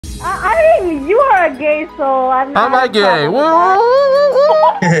I mean, you are a gay soul. I'm Am I gay? I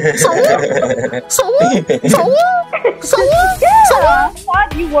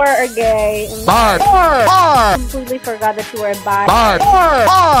thought you were a gay. I completely forgot that you were a bi.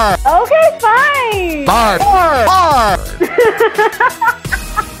 Okay, fine.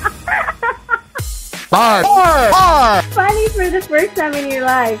 Funny for the first time in your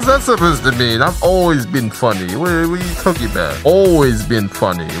life. What's that supposed to mean? I've always been funny. What are you talking about? Always been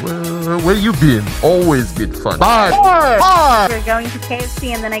funny. Where you been? Always been funny. You're going to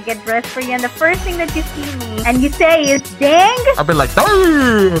KFC and then I get dressed for you and the first thing that you see me and you say is dang. I've been like, Wow.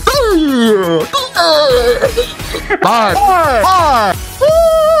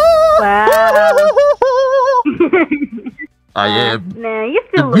 I am. Nah, you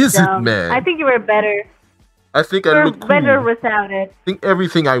still look visit dumb. man. I think you were better. I think I look cool. Better without it. I think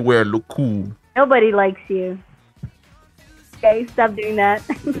everything I wear look cool. Nobody likes you. Okay, stop doing that.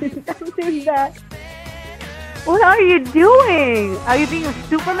 Stop doing that. What are you doing? Are you being a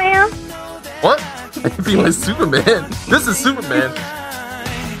Superman? What? I can be like Superman. This is Superman.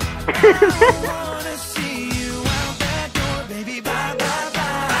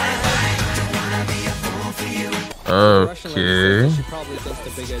 Okay.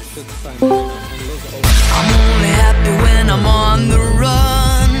 I'm only happy when I'm on the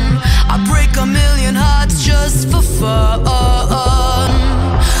run. I break a million hearts just for fun.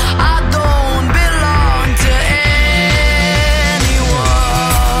 I don't belong to anyone.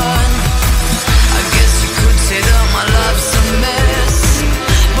 I guess you could say that my life's a mess,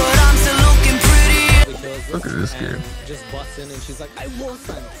 but I'm still looking pretty. Look at this game. Just busts in and she's like, I will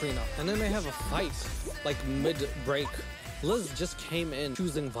sign prenup. And then they have a fight, like mid-break. Liz just came in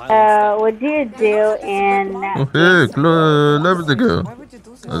choosing violence. What do you do in... Okay, LavenderGirl.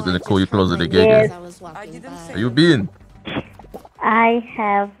 I was gonna call you closer to gay. Yes. How you been? I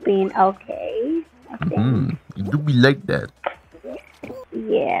have been okay. I think. You do be like that.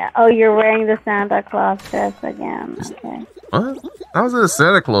 Yeah. Oh, you're wearing the Santa Claus dress again. Okay. What? How's it a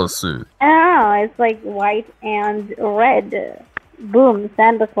Santa Claus suit? I don't know. It's like white and red. Boom,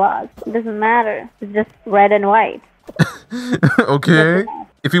 Santa Claus. It doesn't matter. It's just red and white. Okay.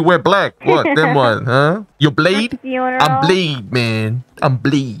 If you wear black, what? Then what, huh? You Blade? I'm Blade, man. I'm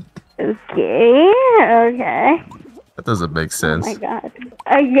Blade. Okay. Okay. That doesn't make sense. Oh my god.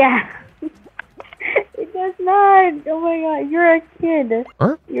 Yeah. It does not. Oh my god. You're a kid.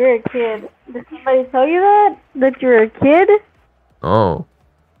 What? You're a kid. Did somebody tell you that? That you're a kid? Oh.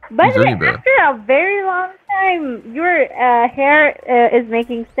 By the way, after a very long time, your hair is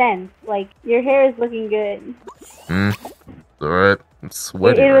making sense. Like, your hair is looking good. Alright. I'm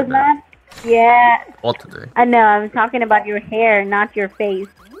sweating It was not... Yeah. Hot today. I know, I'm talking about your hair, not your face.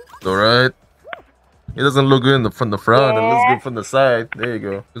 Alright. It doesn't look good from the front. It looks good from the side. There you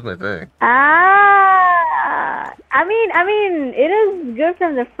go. Here's my thing. Ah, I mean, it is good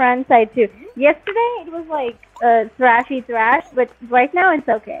from the front side too. Yesterday it was like thrashy thrash, but right now it's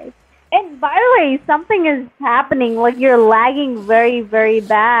okay. And by the way, something is happening. Like you're lagging very, very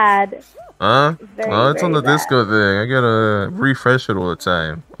bad. Huh? Very, it's on the Discord thing. I gotta refresh it all the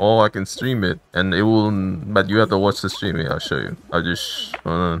time. Or I can stream it, and it will. But you have to watch the streaming. I'll show you. I'll just.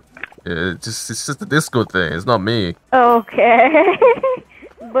 It's just the Discord thing. It's not me. Okay.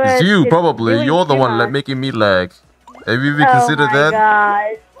 But it's you probably. Really You're the one like making me lag. Have you even considered that?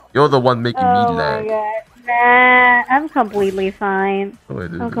 God. You're the one making me lag. Oh my god. Nah, I'm completely fine.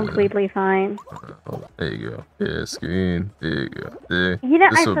 I'm completely fine. Oh, there you go. Yeah, screen. There you go. There. You know,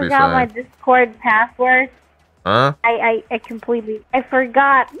 I forgot my Discord password. Huh? I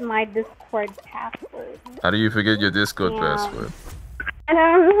forgot my Discord password. How do you forget your Discord password? I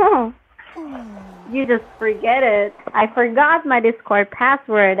don't know. You just forget it. I forgot my Discord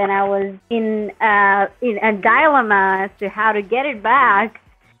password, and I was in a dilemma as to how to get it back.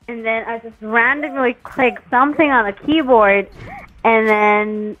 And then I just randomly clicked something on the keyboard, and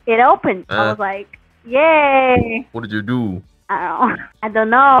then it opened. I was like, "Yay!" What did you do? I don't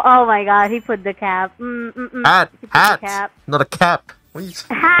know. Oh my god, he put the cap. Hat. Cap. Not a cap. What are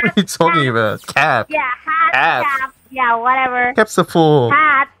you talking about? Cap. Yeah, hat. Cap. Yeah, whatever. Caps are for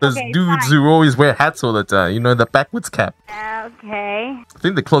those okay, dudes who always wear hats all the time. You know, the backwards cap. Okay. I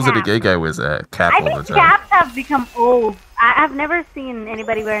think the closeted gay guy wears a cap all the time. Caps have become old. I've never seen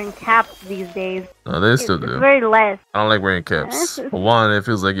anybody wearing caps these days. No, they still do. It's very less. I don't like wearing caps. For one, it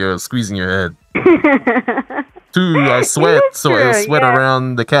feels like you're squeezing your head. Two, I sweat, so I sweat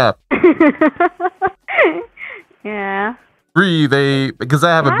around the cap. Yeah. Three, because I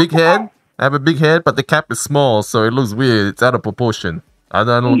have a big head. I have a big head, but the cap is small, so it looks weird. It's out of proportion. I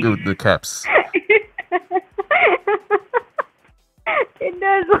don't go with the caps. It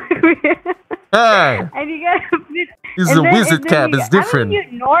does look weird. Hey, And you gotta it's a wizard cap. It's different.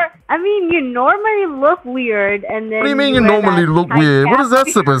 I mean, you normally look weird, and then. What do you mean you wear normally that look tight weird? What cap. is that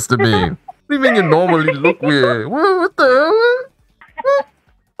supposed to mean? What do you mean you normally look weird? What the hell?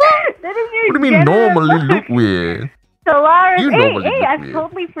 That is your What do you mean general normally look. look weird? Solaris. You normally Hey, look I weird.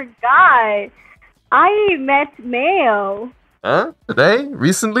 totally forgot. I met Mayo. Huh? Today?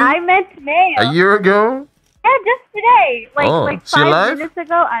 Recently? I met Mayo. A year ago? Yeah, just today. Oh, Like she 5 alive? minutes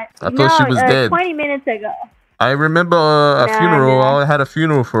ago. I thought she was dead. 20 minutes ago. I remember a Nah, funeral. nah. I had a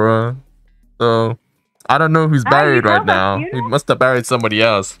funeral for her. So, I don't know who's Ah, buried you right held a now. He funeral? must have buried somebody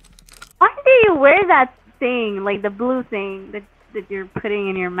else. Why do you wear that thing, like the blue thing that you're putting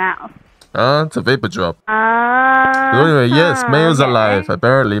in your mouth? It's a vapor drop. So anyway, yes, Mayo's okay. alive.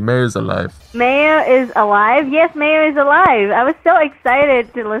 Apparently, Mayo's alive. Mayo is alive? Yes, Mayo is alive. I was so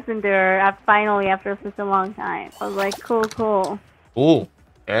excited to listen to her finally after such a long time. I was like, cool, cool. Oh,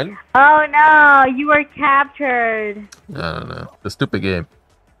 and? Oh no, you were captured. I don't know. The stupid game.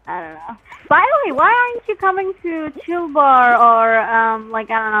 I don't know. By the way, why aren't you coming to Chill Bar or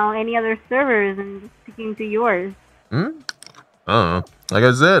like I don't know any other servers and just sticking to yours? I don't know. Like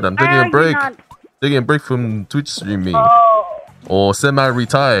I said, I'm taking Why are a you break. not- Taking a break from Twitch streaming. Oh, Or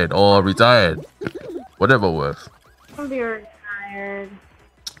semi-retired. Or retired. Whatever works. you're tired.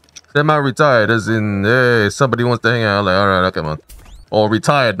 Semi-retired as in, hey, somebody wants to hang out. Like, alright, I'll come on. Or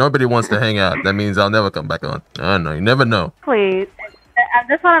retired. Nobody wants to hang out. That means I'll never come back on. I don't know. You never know. Please,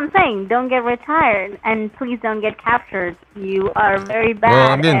 that's what I'm saying. Don't get retired, and please don't get captured. You are very bad.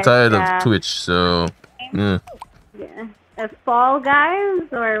 Well, I'm getting at, tired of Twitch, so... Yeah. Yeah. Fall Guys,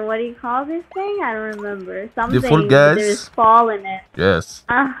 or what do you call this thing? I don't remember. Something. Fall Guys? There's fall in it. Yes.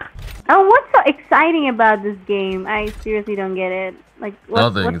 Oh, what's so exciting about this game? I seriously don't get it. Like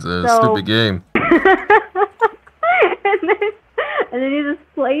Nothing. It's what's a so... stupid game. and then you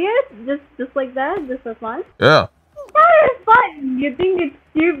just play it, just like that, just for fun. Yeah. That is fun. You think it's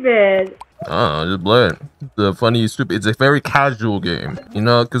stupid? I don't know, just play it. The funny, stupid. It's a very casual game, you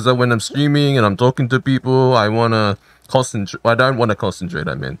know. Because when I'm streaming and I'm talking to people, I wanna concentrate. I don't want to concentrate.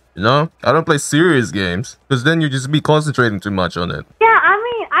 I mean, you know, I don't play serious games because then you just be concentrating too much on it. Yeah, I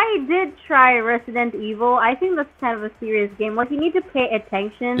mean, I did try Resident Evil. I think that's kind of a serious game. Like you need to pay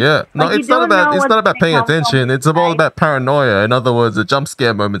attention. Yeah, no, Like, it's you not don't about. know It's what's not about gonna paying come from attention. It's all inside. about paranoia. In other words, a jump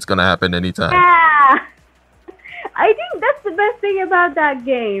scare moment's gonna happen anytime. Yeah. I think that's the best thing about that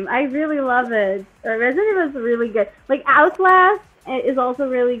game. I really love it. Resident Evil is really good. Like Outlast is also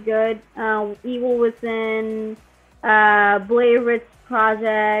really good. Evil Within, Blair Witch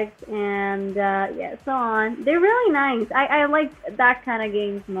Project, and yeah, so on. They're really nice. I like that kind of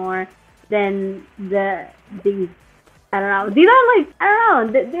games more than these. I don't know. These are like I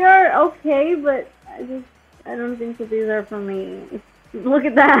don't know. They are okay, but I don't think that these are for me. Look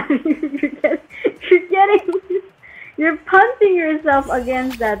at that. You're punching yourself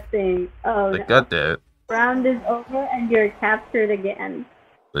against that thing. Oh They no. got that. Round is over and you're captured again.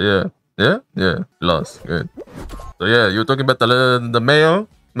 So yeah. Lost. Good. So yeah, you were talking about the Mayo.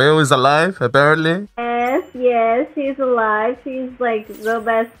 Mayo is alive apparently. Yes, she's alive. She's like the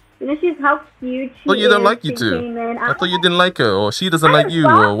best. You know, she's how cute she Oh, you don't is. like you She too. came in. I thought you didn't like her, or she doesn't I like you,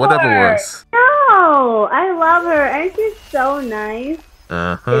 love or whatever her. works. No, I love her, and she's so nice too.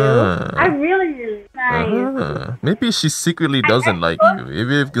 I really nice. Maybe she secretly doesn't like you. Have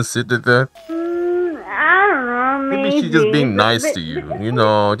you ever considered that? I don't know. Maybe she's just being nice to you. You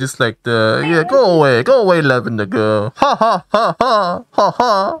know, just like yeah, go away, LavenderGirl. Ha ha ha ha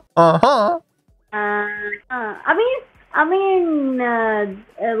ha ha ha. I mean,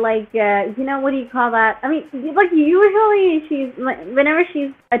 like, you know, what do you call that? I mean, like, usually she's, whenever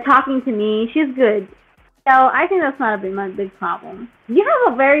she's talking to me, she's good. So I think that's not my big problem. You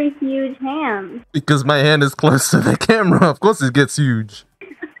have a very huge hand. Because my hand is close to the camera, of course it gets huge.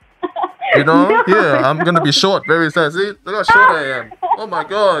 You know? No. Yeah, I'm gonna be short very soon. See? Look how short I am. Oh my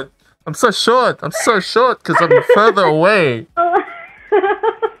god. I'm so short. I'm so short because I'm further away.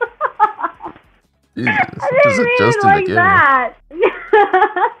 Jesus. I Just didn't mean adjusting like the camera.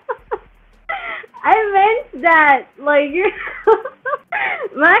 that. I meant that, like,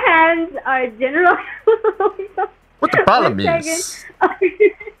 my hands are generally... What the problem One is? second.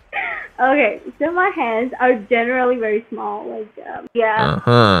 Okay, so my hands are generally very small. Like,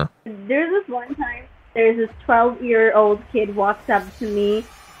 yeah. There's this one time, there's this 12-year-old kid walks up to me,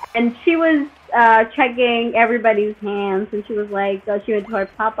 and she was checking everybody's hands, and she was like, she went to her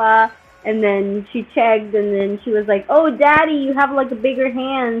papa, and then she checked, and then she was like, oh, daddy, you have like a bigger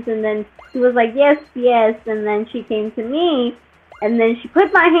hands, and then he was like, yes, and then she came to me, And then she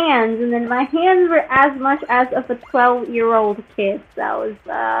put my hands, and then my hands were as much as of a 12-year-old kid. That was,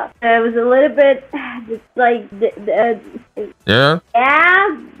 it was a little bit, just like, Yeah?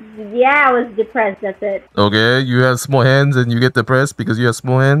 Yeah, I was depressed, that's it. Okay, you have small hands and you get depressed because you have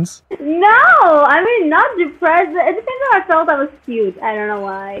small hands? No! I mean, not depressed. It depends on how I felt I was cute. I don't know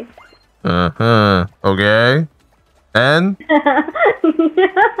why. Uh-huh. Okay. And? I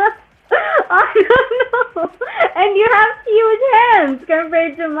don't know. And you have huge hands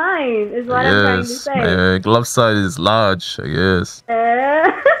compared to mine, is what I'm trying to say. My glove size is large, I guess.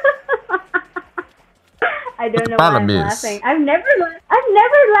 I don't know why I'm laughing. I've never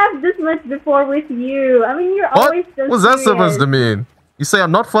laughed this much before with you. I mean, you're always so What's that supposed to mean? You say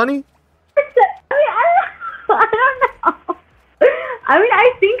I'm not funny? I don't know. I mean,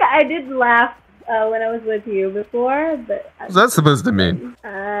 I think I did laugh when I was with you before, but... What's that supposed to mean?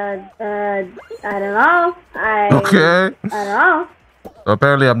 I don't know. Okay. I don't know.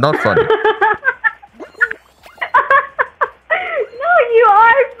 Apparently I'm not funny. No, you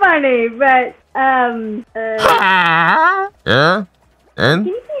are funny, but, Yeah? And? Can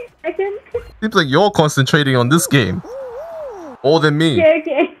you give me a second? Seems like you're concentrating on this game. More than me.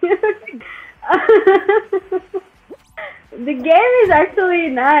 Okay. The game is actually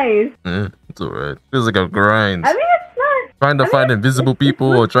nice. It's alright. Feels like a grind. I mean, it's not. Trying to find invisible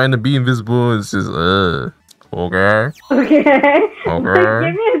people or trying to be invisible is just, Okay. Okay. Okay.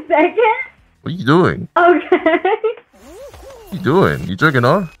 Give me a second. What are you doing? Okay. What are you doing? You jerking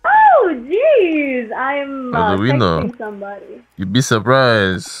off? Oh, jeez. I'm texting somebody. You'd be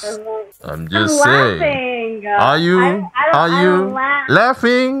surprised. I'm just saying. Laughing. Are you? Are you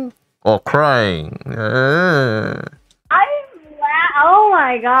laughing or crying? Oh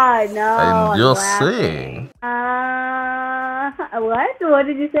my god, no. I'm just saying. What? What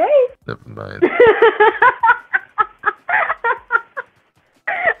did you say? Never mind.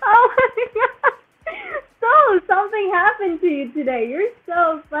 Oh my god. So, something happened to you today. You're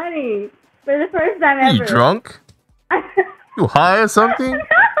so funny. For the first time ever. You drunk? You high or something?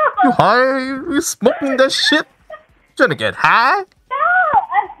 You high? You smoking that shit? Trying to get high?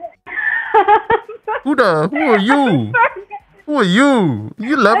 No. Who are you? Who are you?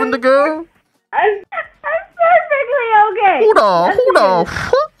 You LavenderGirl? I'm perfectly okay. Who?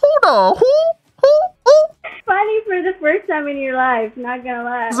 Funny for the first time in your life, not gonna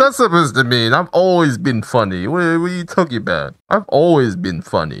lie. What's that supposed to mean? I've always been funny. What are you talking about? I've always been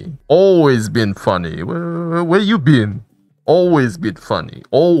funny. Always been funny. Where you been? Always been funny.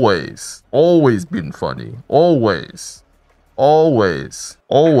 Always. Always been funny. Always. Always.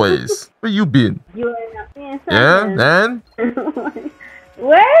 Always. Where you been? You are not. Yeah, and?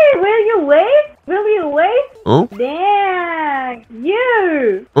 Wait, will you wait? Will you wait? Oh? Damn,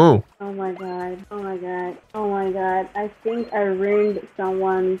 you! Oh. Oh my god, oh my god, oh my god. I think I ruined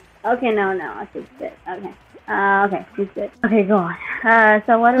someone's... Okay, no, I fixed it. Okay. Okay, fixed it. Okay, go on.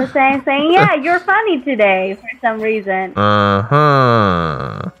 So what was I saying? Yeah, you're funny today for some reason.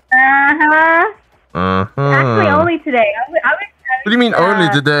 Actually, only today. What do you mean only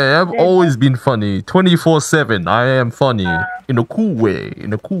today? I've always been funny. 24/7. I am funny. In a cool way.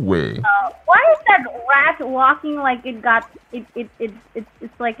 In a cool way. Why is that rat walking like it's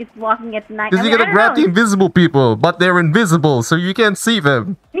like it's walking at night? Because you gotta grab the invisible people, but they're invisible, so you can't see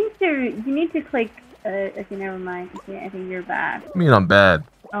them. You need to click. Okay, never mind. Okay, I think you're bad. I mean, I'm bad.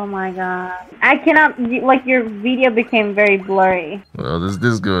 Oh my god. I cannot, like, your video became very blurry. Well, this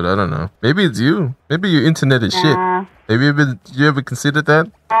is good. I don't know. Maybe it's you. Maybe your internet is shit. Maybe you ever considered that?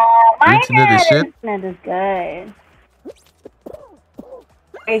 My internet is shit? Internet is good.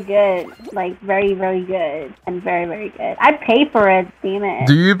 Very good. Like, very, very good. And very, very good. I pay for it, damn it.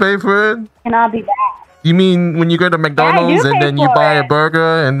 Do you pay for it? Cannot be bad. You mean when you go to McDonald's and then you buy a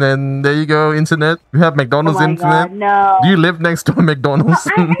burger and then there you go, internet? You have McDonald's internet? God, no. Do you live next to a McDonald's?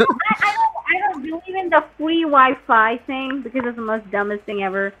 I don't believe in the free Wi-Fi thing because it's the most dumbest thing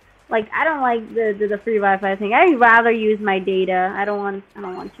ever. Like, I don't like the free Wi-Fi thing. I'd rather use my data. I don't want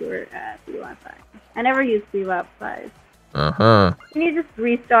your free Wi-Fi. I never use free Wi-Fi. Uh-huh. Can you just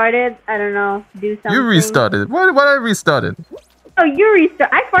restart it? I don't know. Do something. You restarted. Why I restarted? Oh, you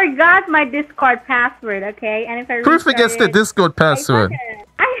restart. I forgot my Discord password, okay? And if I Who forgets the Discord password?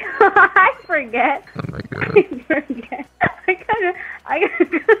 I forget. Oh my god. I forget.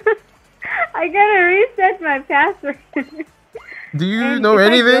 I gotta reset my password. Do you know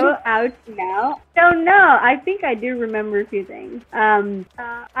anything? I go out now. Don't know. I think I do remember a few things. What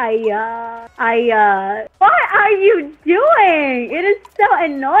are you doing? It is so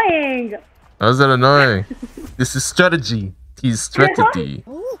annoying. How's that annoying? This is strategy. His strategy.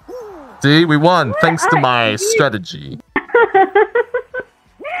 See, we won thanks to my strategy.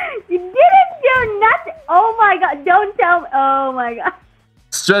 Oh my god, don't tell me. Oh my god.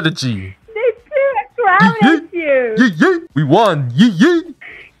 Strategy. They threw a crab at you. Yeah, yeah. We won. Yeah, yeah.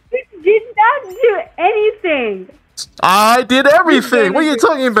 You did not do anything. I did everything. What are you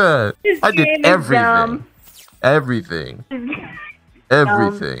talking about? This I game did is everything. dumb. Everything.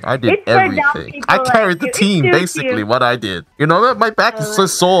 Everything. I did It's for dumb everything. people I like carried the you. team, It's basically, you. what I did. You know that? My back is so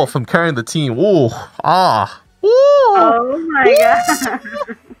sore from carrying the team. Ooh. Ah. Ooh. Oh my god.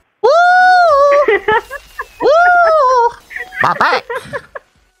 Ooh. Ooh. My back.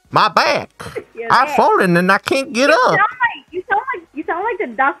 My back. I've fallen and I can't get up. You sound like the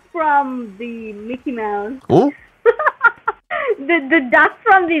duck from the Mickey Mouse. Ooh. the duck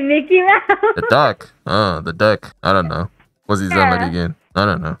from the Mickey Mouse. The duck. The duck. I don't know. What's he sound like again? I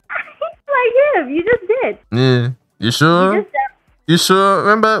don't know. Like him. You just did. Yeah. You sure? You sure?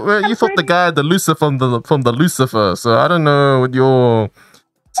 Remember, you thought the guy, the Lucifer from the Lucifer. So I don't know what your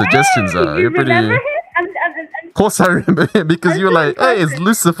suggestions are. You You're pretty. remember him? Of course I remember him because you were like, "Hey, it's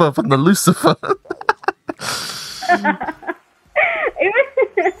Lucifer from the Lucifer."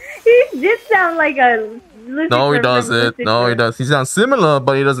 He did sound like a Lucifer. No, he doesn't. No, he does. He sounds similar,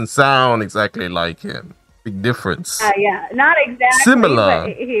 but he doesn't sound exactly like him. Big difference. Yeah, not exactly. Similar.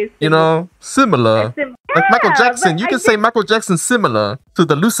 But he's you know, similar. Like Michael Jackson. You can say Michael Jackson similar to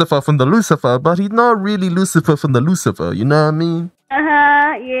the Lucifer from the Lucifer, but he's not really Lucifer from the Lucifer. You know what I mean?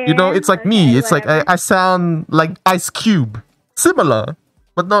 Yeah. You know, it's like me. It's like I sound like Ice Cube. Similar,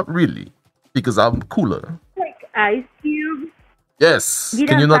 but not really. Because I'm cooler. Like Ice Cube. Yes. You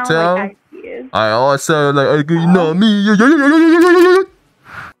Can you not don't sound tell? like Ice Cube. I always sound like, you know me.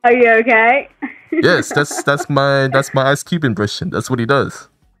 Are you okay? Yes, that's my Ice Cube impression. That's what he does.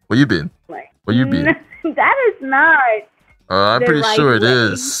 Where you been? Where you been? That is not. I'm the pretty right sure it way.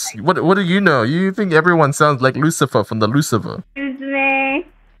 is. What do you know? You think everyone sounds like Lucifer from the Lucifer? Excuse me.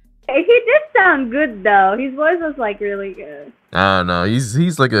 He did sound good though. His voice was like really good. I don't know.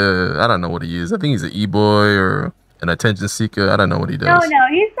 He's like I don't know what he is. I think he's an e-boy or an attention seeker. I don't know what he does. No,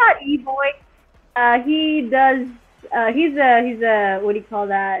 he's not e-boy. He does. He's a what do you call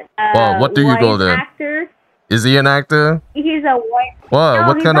that? What do you call that? Actor. Is he an actor? He's a white. What? No,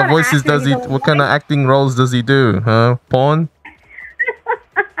 What he's kind of not an voices actor, does he? he's a What kind of white- acting roles does he do? Huh? Porn?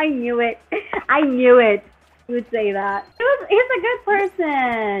 I knew it. I knew it. He would say that. He's a good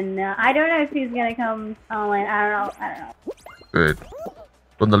person. I don't know if he's gonna come online. I don't know. Good.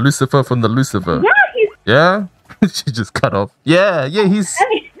 From the Lucifer. Yeah, he's. Yeah? She just cut off. Yeah, he's...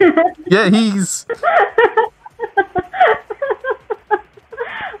 Yeah, he's...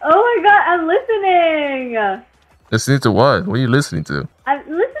 Oh my god, I'm listening. Listening to what? What are you listening to? I'm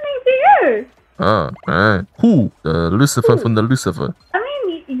listening to you. Oh, alright. Who? The Lucifer from the Lucifer. I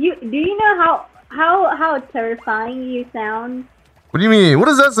mean, do you know how terrifying you sound? What do you mean? What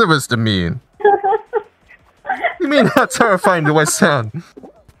is that supposed to mean? What do you mean how terrifying do I sound?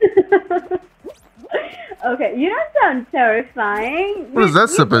 Okay, you don't sound terrifying. What is that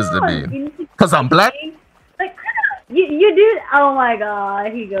supposed to mean? Because I'm black? Like, you do. Oh my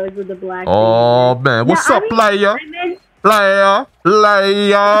god, he goes with the black. Oh man, what's up, player? Player.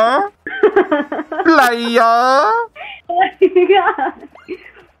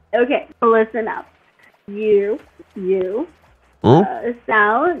 Okay, listen up. You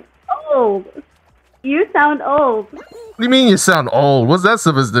sound old. You sound old. What do you mean you sound old? What's that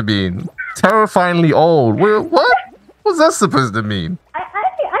supposed to mean? Terrifyingly old. What? What's that supposed to mean? I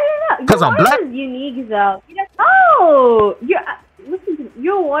don't know. 'Cause I'm black? Your voice is unique though. Oh, listen to me.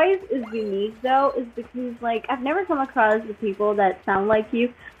 Your voice is unique though, is because like I've never come across the people that sound like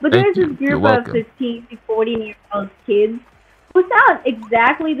you. But Thank there's you. this You're group of welcome. 15 to 14-year-old kids who sound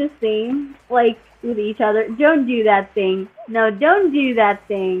exactly the same, like with each other. Don't do that thing. No, don't do that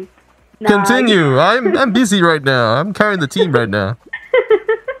thing. No, Continue. I'm busy right now. I'm carrying the team right now.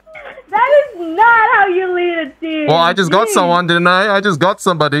 That is not how you lead a team. Well, I just got Jeez. someone, didn't I? I just got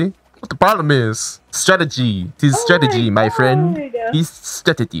somebody. What the problem is? Strategy. It is strategy, my friend. It's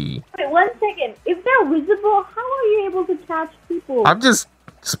strategy. Wait, 1 second. If they're visible, how are you able to catch people? I'm just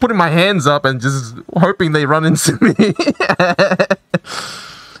putting my hands up and just hoping they run into me.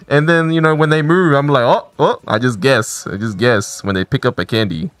 And then, when they move, I'm like, oh, I just guess. When they pick up a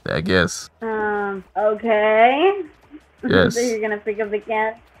candy, I guess. Okay. Yes. So you're gonna pick up the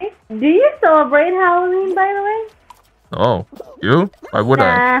candy. Do you celebrate Halloween, by the way? Oh, you? Why would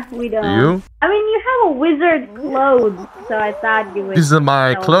I? Nah, we don't. Do you? I mean, you have a wizard clothes, so I thought you would. These are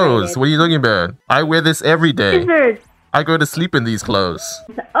my celebrate clothes. it. What are you talking about? I wear this every day. Wizard. I go to sleep in these clothes.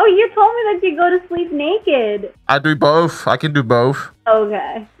 Oh, you told me that you go to sleep naked. I do both. I can do both.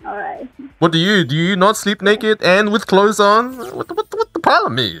 Okay, all right. What do you? Do you not sleep naked and with clothes on? What the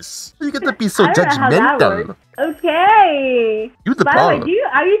problem is? You get to be so I don't know how that judgmental. works. Okay. You the By problem. the way,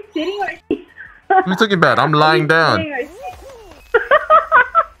 are you sitting or What are you talking about? I'm lying down.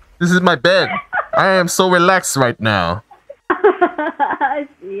 This is my bed. I am so relaxed right now. I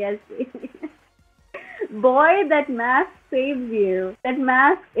see. Boy, that mask saves you. That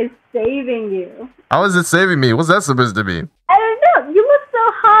mask is saving you. How is it saving me? What's that supposed to be? I don't know. You look so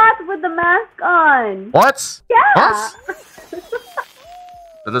hot with the mask on. What? Yeah. What?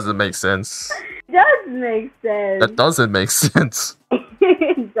 That doesn't make sense. It does make sense. That doesn't make sense.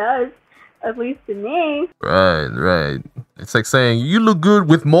 It does. At least to me. Right. It's like saying, you look good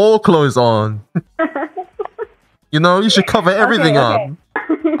with more clothes on. You know, you should cover everything up.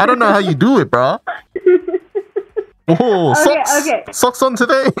 I don't know how you do it, bro. Whoa, socks? Okay. Socks on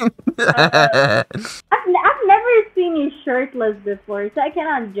today? I've never seen you shirtless before, so I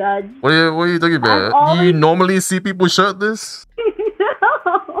cannot judge. What are you talking about? Do you normally see people shirtless?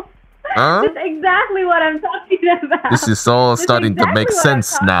 No. Huh? That's exactly what I'm talking about. This is all That's starting to exactly make what I'm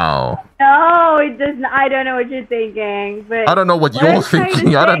sense talking now. No, it does not. I don't know what you're thinking, but I don't know what you're I'm trying to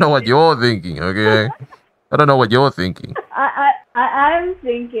thinking. I don't say- know what you're thinking, okay? I don't know what you're thinking. I'm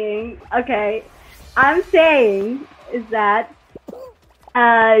thinking. Okay, I'm saying is that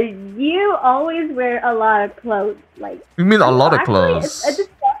you always wear a lot of clothes. Like You mean a lot of actually, clothes?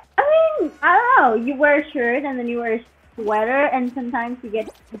 I mean, I don't know. You wear a shirt and then you wear a sweater, and sometimes you get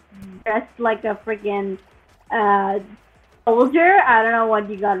dressed like a freaking soldier. I don't know what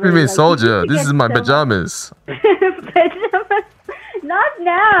you got. What do you mean, like, soldier? you This get is my so pajamas. pajamas. Not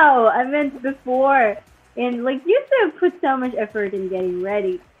now. I meant before. And like you used to put so much effort in getting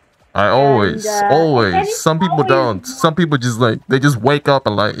ready. I always. and it's Some people always- don't. Some people just they just wake up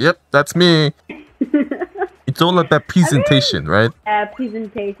and like, yep, that's me. It's all about presentation, right?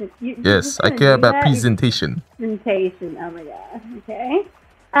 Presentation. Yes, I care about presentation. Presentation. Oh my god. Okay.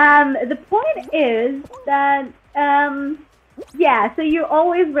 The point is that yeah. So you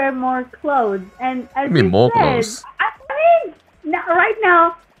always wear more clothes, and as You mean more said, clothes? I mean, right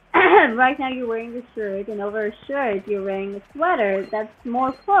now. Right now you're wearing a shirt, and over a shirt you're wearing a sweater. That's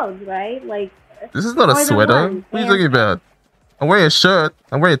more clothes, right? Like This is not a more than sweater. one. What are you talking about? I'm wearing a shirt.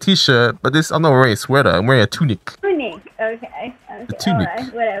 I'm wearing a t-shirt, but I'm not wearing a sweater. I'm wearing a tunic. Tunic. Okay. tunic.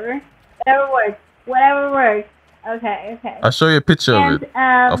 Alright, whatever. Whatever works. Okay. I'll show you a picture of it.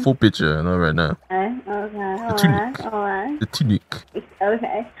 And A full picture, not right now. okay. tunic. Alright. The tunic.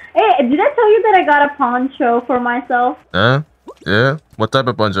 Okay. Hey, did I tell you that I got a poncho for myself? Huh? Yeah? What type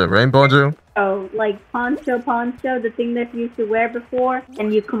of poncho? Rain poncho? Oh, like poncho, the thing that you used to wear before,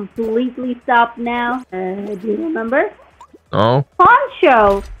 and you completely stopped now. Do you remember? No?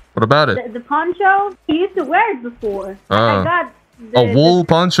 Poncho! What about it? The poncho, he used to wear it before. I got A wool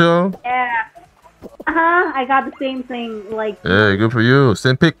poncho? Yeah. I got the same thing, like... Yeah, good for you.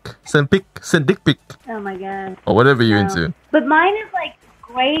 Send dick pic. Oh my god. Or whatever you're No. into. But mine is like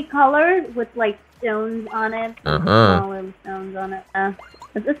gray color with like stones on it. Small little stones on it.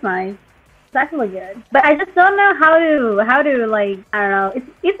 It's nice. It's actually good. But I just don't know how to like, I don't know.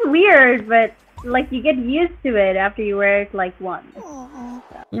 It's weird, but like you get used to it after you wear it like once.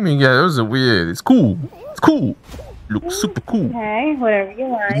 You mean, yeah, those are weird. It's cool. Looks super cool. Okay, whatever you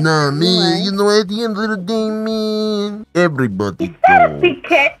like. Nah, You like. man, you know, at the end of the day, man, everybody Is that a goes.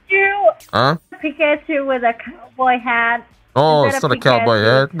 Pikachu? Huh? Pikachu with a cowboy hat. Oh, Is it's that not a a cowboy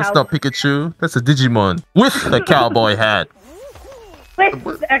Pikachu? hat. It's not Pikachu. That's a Digimon. With a cowboy hat.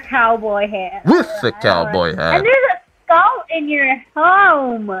 With a cowboy hat. With a Alright, cowboy alright. hat. And there's a skull in your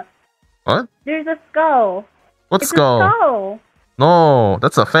home. What? There's a skull. What It's skull? a skull. No,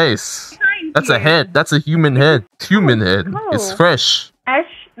 that's a face. Behind That's you. a head. That's a human head. Human head. It's cool. fresh. Ash,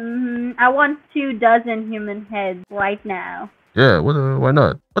 I want 24 human heads right now. Yeah, why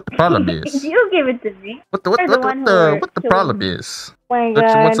not? What the problem is? You give it to me. What You're the one who the works, so- problem is? Oh my Don't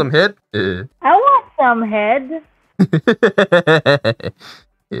you want god. some head? Yeah. I want some head.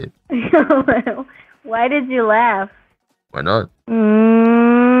 Why did you laugh? Why not?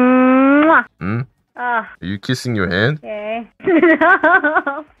 Mwah. Hmm? Ah, Are you kissing your hand? okay.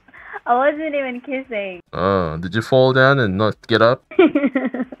 No, I wasn't even kissing. Oh, did you fall down and not get up?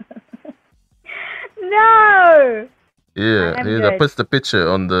 No! Yeah, I'm yeah. good. That puts the picture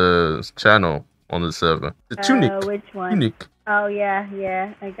on the channel on the server. The tunic. Which one? Tunic. Oh, yeah,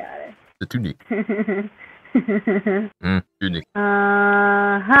 I got it. The tunic. Tunic.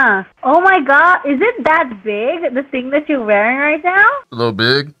 Oh my god, is it that big? The thing that you're wearing right now? A little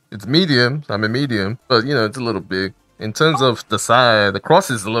big. It's medium. I'm a medium, but you know it's a little big. In terms of the side, the cross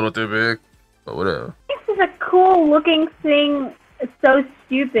is a little too big, but whatever. This is a cool looking thing. It's so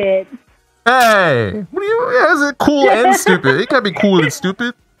stupid. Hey, what are you? Yeah, is it cool and stupid? It can't be cool and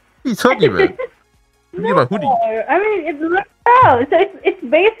stupid. What are you talking about? You about hoodie? I mean, it looks so it's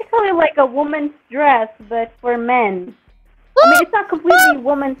basically like a woman's dress, but for men. I mean, it's not completely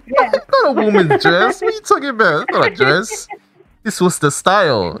woman's dress. It's not a woman's dress. What are you talking about? It's not a dress. This was the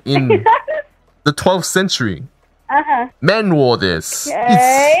style in the 12th century. Men wore this.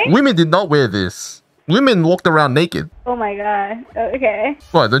 Okay. Women did not wear this. Women walked around naked. Oh my god. Okay.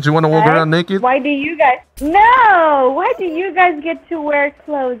 What? Don't you want to walk around naked? Why do you guys? No. Why do you guys get to wear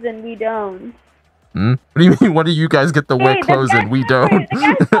clothes and we don't? Hmm? What do you mean? Why do you guys get to wear clothes and we don't? The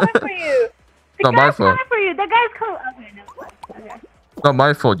guy's coming for you. Not my fault. For you. The guy's coming. Okay, no. Okay. Not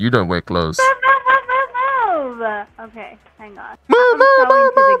my fault. You don't wear clothes. Move. Okay, hang on. Move.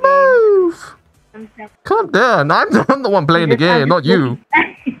 Calm down. I'm the one playing the game, not you.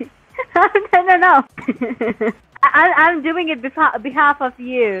 No. I'm doing it behalf of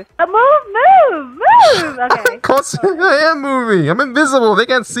you. Move. Okay. Of course, I am moving. I'm invisible. They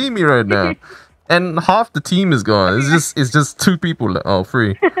can't see me right now. And half the team is gone. It's just 2 people. Oh,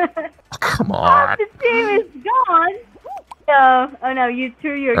 3. Oh, come on. Half the team is gone. No. Oh no, you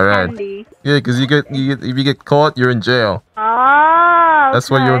threw your candy. Yeah, because if you get caught, you're in jail. Oh. That's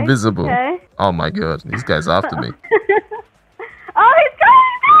why you're invisible. Okay. Oh my god, these guys are after me. Oh, he's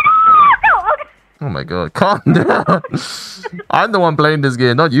coming! No! Okay. Oh my god, calm down. I'm the one playing this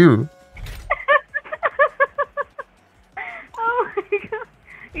game, not you. Oh my god.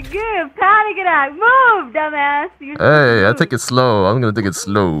 Good, panic attack. Move, dumbass. Hey, I take it slow. I'm gonna take it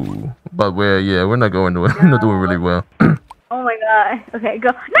slow. But we're not going nowhere. We're not doing really well. Oh my god. Okay, go.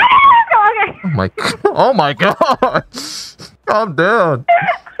 No, okay. Oh my god. Calm down.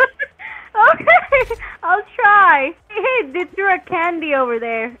 Okay, I'll try. Hey, they threw a candy over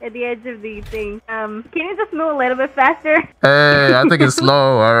there at the edge of the thing. Can you just move a little bit faster? Hey, I think it's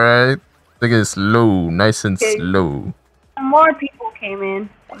slow, alright? I think it's slow, nice and slow. More people came in.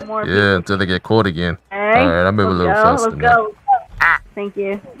 Yeah, until they get caught again. Okay. Alright, I'll move a little faster. Let's go. Thank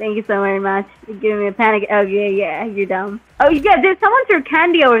you so very much. You're giving me a panic. Oh yeah, you're dumb. Oh yeah, there's someone threw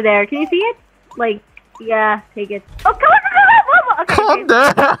candy over there. Can you see it? Like, yeah, take it. Oh, come on. Okay, calm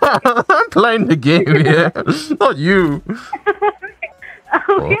down. I'm playing the game here, not you.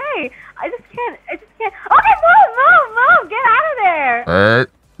 Okay, I just can't. Okay, move. Get out of there. Alright,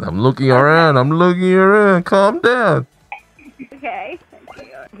 I'm looking around. Calm down. Okay.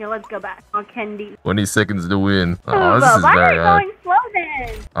 Okay, let's go back. On candy. 20 seconds to win. Oh, this is Why very are hard. you going slow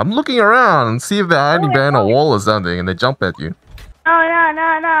then? I'm looking around and see if they're hiding behind a wall or something and they jump at you. Oh, no.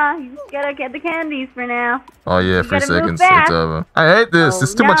 You just gotta get the candies for now. Oh yeah, 3 gotta move seconds. fast. It's over. I hate this.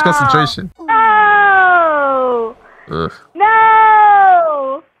 It's too much concentration. No! Ugh.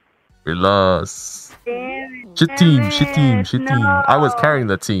 No! We lost. Damn it. Shit team. No. I was carrying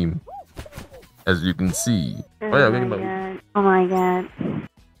the team, as you can see. Oh my god.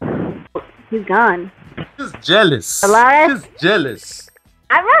 He's gone. Just jealous. Elias? Just jealous.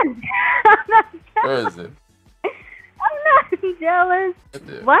 I'm not Where is it? I'm not jealous.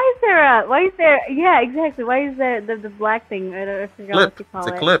 Why is there yeah, exactly. Why is there the black thing? I forgot what you call it.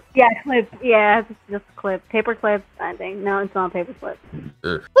 It's a clip. Yeah, clip. Yeah, it's just a clip. Paper clip, I think. No, it's not a paper clip.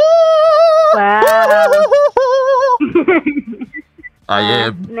 Wow. I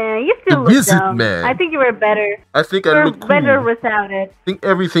am. Nah, you still the look wizard dumb. man. I think you were better. I think I look cool. Better without it. I think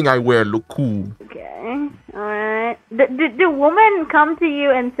everything I wear look cool. Okay. Alright. Do women come to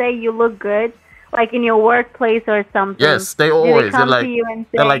you and say you look good? Like in your workplace or something? Yes, they always. Come to you and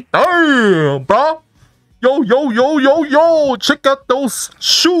say, they're like, damn, bro. Yo. Check out those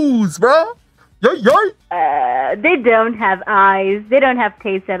shoes, bro. Yo. They don't have eyes. They don't have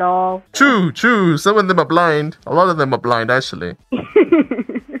taste at all. True. Some of them are blind. A lot of them are blind, actually.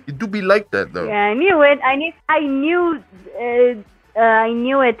 It do be like that, though. Yeah, I knew it. I knew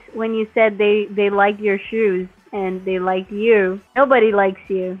it when you said they liked your shoes and they liked you. Nobody likes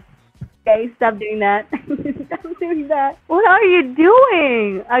you. Okay, stop doing that. Stop doing that. What are you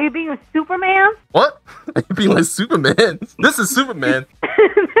doing? Are you being a Superman? What? Are you being like Superman? This is Superman.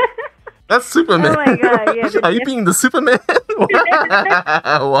 That's Superman. Oh my god, yeah. Are you being the Superman? What?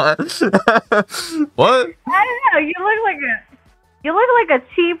 What? I don't know. You look like a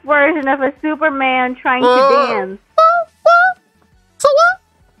cheap version of a Superman trying to dance. So what?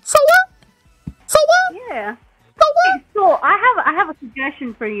 Yeah. So I have a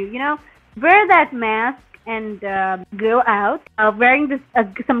suggestion for you. You know, wear that mask and go out wearing this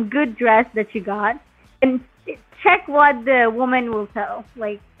some good dress that you got, and check what the woman will tell.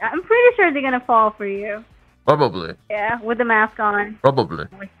 Like, I'm pretty sure they're gonna fall for you. Probably. Yeah, with the mask on. Probably.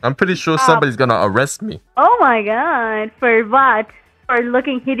 I'm pretty sure somebody's gonna arrest me. Oh my god! For what? For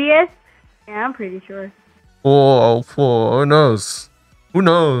looking hideous? Yeah, I'm pretty sure. For who knows? Who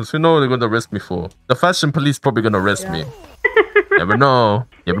knows? Who knows they're gonna arrest me for? The fashion police probably gonna arrest me. Never know.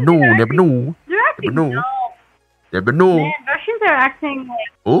 Never know. Never know. They're acting Never know. dumb. Never know. Man, Russians are acting like.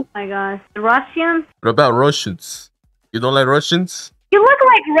 Oh? Oh my gosh, the Russians. What about Russians? You don't like Russians? You look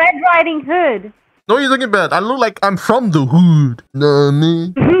like Red Riding Hood. No, you're talking about. I look like I'm from the hood. No,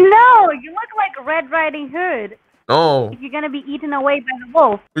 me. No, you look like Red Riding Hood. No. If you're gonna be eaten away by the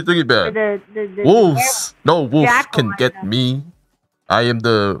wolf. What are you talking Or about? the Wolves. No wolf jackal, can I get know. me. I am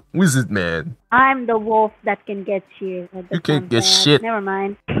the wizard man. I'm the wolf that can get you. You can't get shit. Never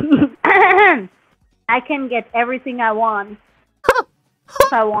mind. I can get everything I want.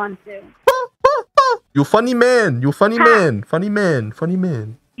 If I want to. You funny man. You funny man. Funny man. Funny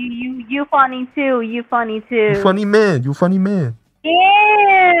man. You funny too. You funny too. You funny man. You funny man.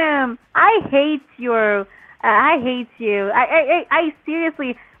 Damn! I hate your. I hate you. I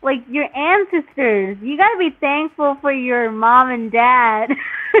seriously, like, your ancestors. You gotta be thankful for your mom and dad.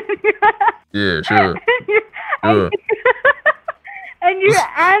 Yeah, sure. and, Sure. and your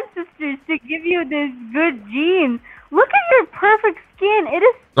ancestors to give you this good genes. Look at your perfect skin. It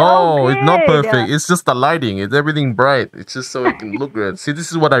is so No, good. it's not perfect. It's just the lighting. It's everything bright. It's just so it can look good. See,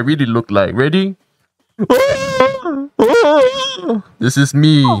 this is what I really look like. Ready? This is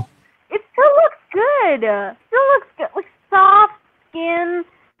me. It still looks good. Still looks good. Like soft skin,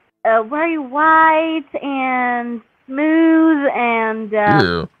 very white and smooth, and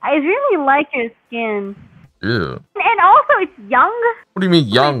Ew. I really like your skin. Ew. And also, it's young. What do you mean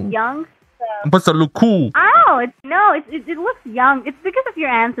It's young? young. So. I'm supposed to look cool. Oh, it looks young. It's because of your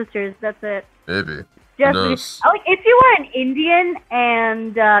ancestors. That's it. Maybe. Just knows? like if you were an Indian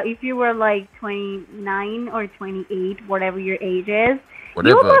and if you were like 29 or 28, whatever your age is,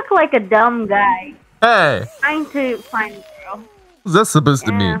 Whatever. you look like a dumb guy Hey, trying to find a girl. what's that supposed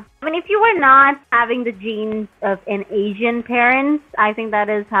to mean? I mean, if you were not having the genes of an Asian parents, I think that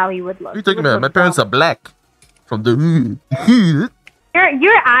is how he would look. What are you talking about? My parents are black. From the hood.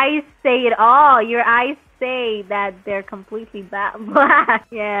 Your eyes say it all. Your eyes say that they're completely black.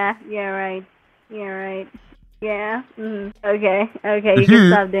 Yeah, right. Yeah, right. Yeah. Okay. You can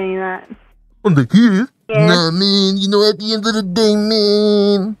stop doing that. On the hood? Yeah. Nah, man. You know, at the end of the day,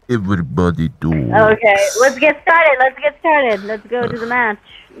 man. Everybody do. Okay, let's get started. Let's go to the match.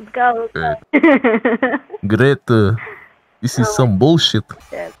 Let's go. Greta, this is some bullshit.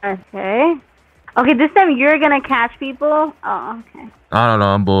 Okay. Okay, this time you're gonna catch people? Oh, okay. I don't know.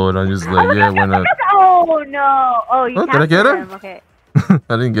 I'm bored. I'm just like, yeah, why not? Oh, no. Oh, you Oh, did I captured get her? him. Okay.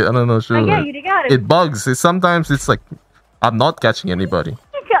 I didn't get. I don't know. Sure. Oh, yeah, you got him. It bugs. Sometimes it's like I'm not catching anybody.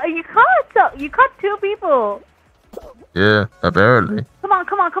 You caught two people. Yeah, apparently. Come on.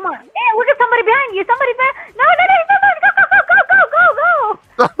 Hey, look at somebody behind you. Somebody behind. No.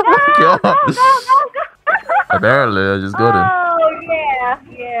 Go. Oh my god. Go. Apparently, I just got him. Oh,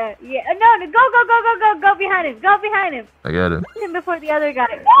 yeah. No, go behind him. I got him. Him before the other guy.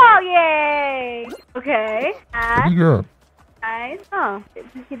 Oh, yay. Okay. Where'd you go? Nice. Oh,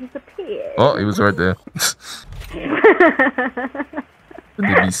 he disappeared. Oh, he was right there.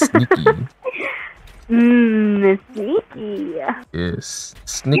 They be sneaky. Sneaky. Yes,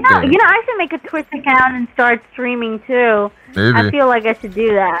 sneaky. You know, I should make a Twitch account and start streaming too. Maybe. I feel like I should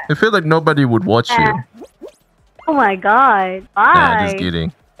do that. I feel like nobody would watch you. Oh my god. Why? Nah, just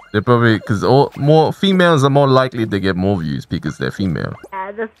kidding. They're probably because more females are more likely to get more views because they're female.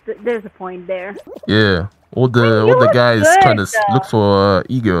 Yeah, there's a point there. Yeah, all the look guys good, trying to though. look for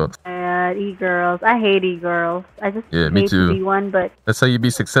e-girls. E-girls. I hate e-girls. I just Yeah, me hate too. to be one, but... That's how you be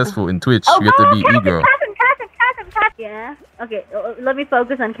successful in Twitch. Oh, You have to be catch e-girl. him. Yeah? Okay, let me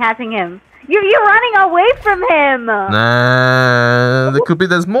focus on catching him. You're running away from him! Nah,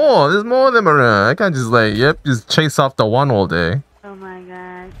 there's more. There's more of them around. I can't just just chase after one all day. Oh my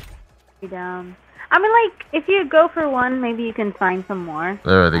god. Be dumb. I mean, like, if you go for one, maybe you can find some more.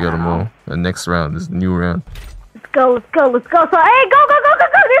 Alright, they got them all. The next round, this new round. Let's go. So, hey, go!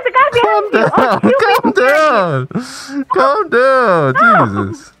 There's a guy behind you! Calm down! Calm down!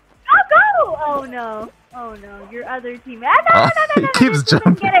 Jesus. Go! Oh no, your other teammate. No, He keeps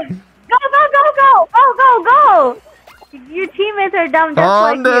jumping. Get him. Go! Your teammates are dumb just like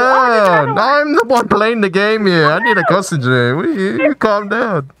Calm you. down! I'm the one playing the game here. I need to concentrate. You calm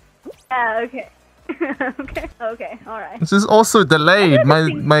down. Yeah, okay. okay, alright. This is also delayed.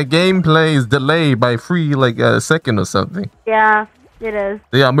 My gameplay is delayed by a second or something. Yeah, it is.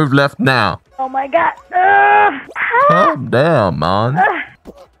 Yeah, move left now. Oh my god. Calm down, man.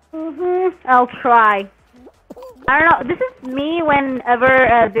 I'll try. I don't know. This is me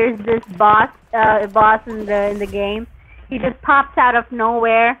whenever there's this boss in the game. He just pops out of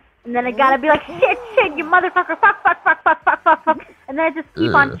nowhere And then I gotta be like, shit, you motherfucker, fuck. And then I just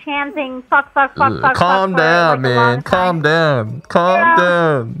keep on chanting, fuck. Calm down, man. Calm down. Calm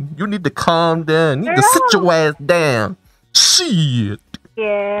down. You need to calm down. You need to sit your ass down. Shit.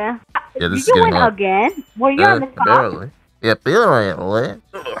 Yeah. Yeah, this Did is you getting win hot. again? Were you on the top? Barely. Yeah, barely.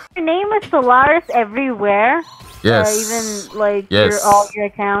 Your name is Solaris everywhere? Yes. Even, like, yes. all your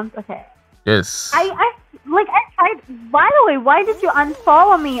accounts? Okay. Yes. I tried. By the way, why did you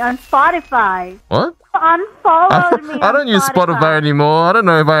unfollow me on Spotify? What? You unfollowed me. I don't use Spotify anymore. I don't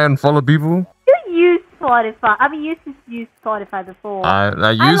know if I unfollow people. You use Spotify. I mean, you used to use Spotify before.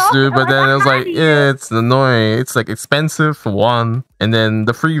 I used to, but then it was like, yeah, it's annoying. It's like expensive for one, and then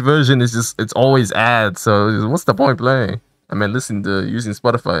the free version is just it's always ads. So what's the point playing? I mean, listen to using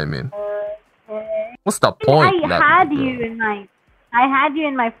Spotify. I mean, what's the point? I had you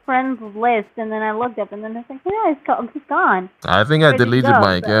in my friends list, and then I looked up, and then I was like, yeah, it's gone. I think I deleted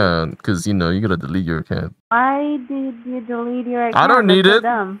my account because you gotta delete your account. Why did you delete your account? I don't need it.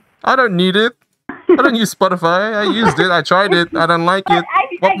 I don't need it. I don't use Spotify. I used it. I tried it. I don't like it.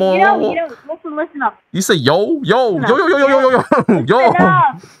 What more? Listen up. You say yo,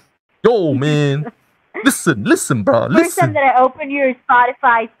 man. Listen, bro. The first time that I opened your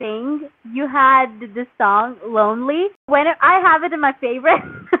Spotify thing, you had the song "Lonely." When I have it in my favorites,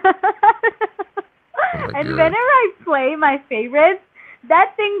 and whenever I play my favorites,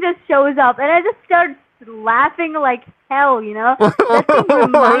 that thing just shows up, and I just start laughing like hell. Why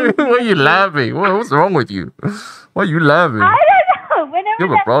are you laughing? What's wrong with you? Why are you laughing? I don't know. Whenever you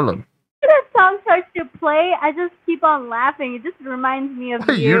have a problem. That song starts to play, I just keep on laughing. It just reminds me of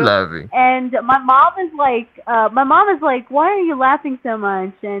Why are you laughing? And my mom is like, why are you laughing so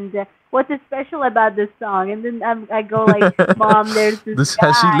much? And what's so special about this song? And then I go like, Mom, there's this guy.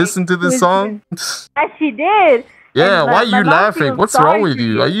 Has she listened to this song? Yes, she did. Yeah, why are you laughing? What's wrong with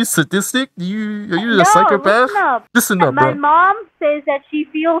you? Are you sadistic? Are you a psychopath? Listen up, my bro. mom says that she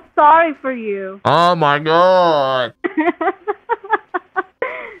feels sorry for you. Oh my god.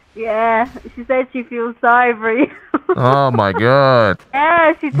 Yeah, she said she feels sorry for you. Oh my god.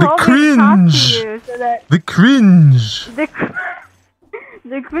 Yeah, she told me to talk to you so that The cringe. The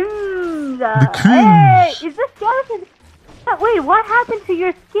cringe. Hey, is this skeleton? Wait, what happened to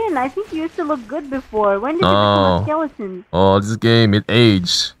your skin? I think you used to look good before. When did you become a skeleton? Oh, this game, it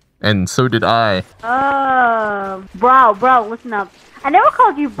aged. And so did I. Oh, bro, listen up. I never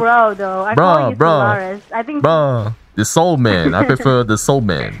called you bro, though. I call you Solaris. I think bro. The soul man. I prefer the soul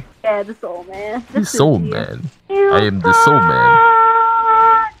man. Yeah, the soul man. The soul man. I am the soul man.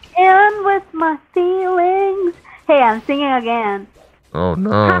 And with my feelings. Hey, I'm singing again. Oh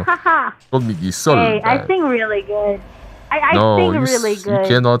no. Call me the soul man. Hey, I sing really good. I sing really good. You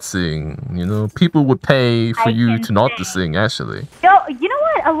cannot sing. People would pay for you to not to sing, actually. Yo, you know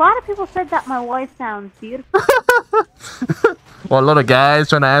what? A lot of people said that my voice sounds beautiful. Well, a lot of guys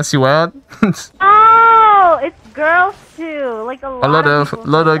trying to ask you out. Oh, it's girls too. Like a lot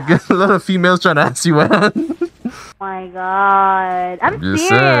of females trying to ask you out. Oh my god, I'm serious.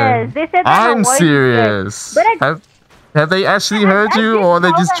 Saying. They said that I'm serious. But have they actually heard you, or are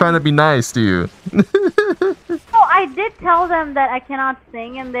they just trying to be nice to you? No, I did tell them that I cannot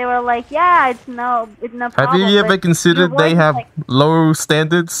sing, and they were like, "Yeah, it's no problem." Have you ever considered they have low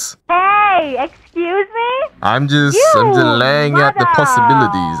standards? Hey, excuse me? I'm just laying out the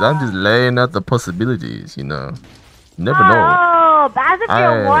possibilities. I'm just laying out the possibilities. You never know. Oh, as if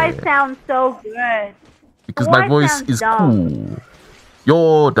your voice sounds so good. Because my voice is cool.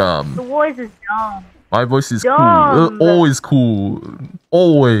 You're dumb. The voice is dumb. My voice is cool. Always cool.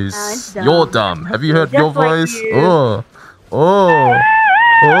 Always. You're dumb. Have you heard your voice? Like oh.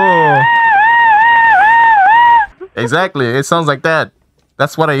 Exactly. It sounds like that.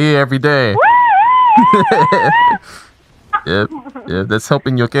 That's what I hear every day. Yep. That's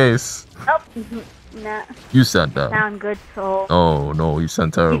helping your case. Oh, nah. You sound dumb. Sound good, soul. Oh no, you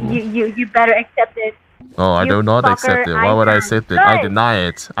sound terrible. You better accept it. Oh, I do not accept it. Why would I accept it? I deny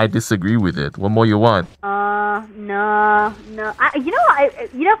it. I disagree with it. What more you want? No.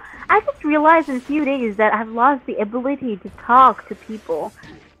 I just realized in a few days that I've lost the ability to talk to people.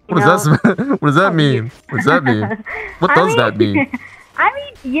 What does that mean? What does that mean? What does that mean? I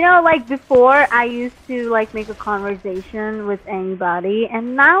mean, like before I used to like make a conversation with anybody,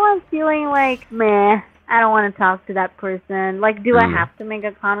 and now I'm feeling like, meh, I don't want to talk to that person. Like, do I have to make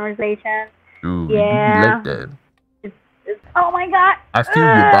a conversation? Ooh, yeah. Like that. Oh my god. I feel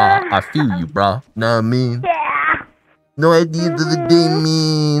you, bro. I feel you, bro. Know what I mean? Yeah. No idea of the day,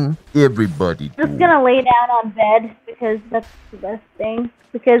 mean. Everybody. Just gonna lay down on bed because that's the best thing.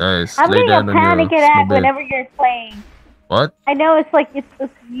 Because nice. I'm getting a panic attack whenever you're playing. What? I know it's like it's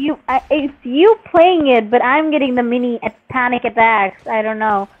you playing it, but I'm getting the mini panic attacks. I don't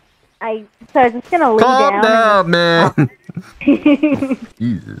know. So I'm just gonna lay Calm down, man. I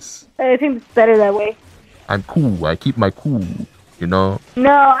Jesus. think it's better that way. I'm cool. I keep my cool. You know.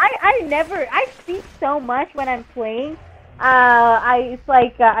 No, I speak so much when I'm playing. I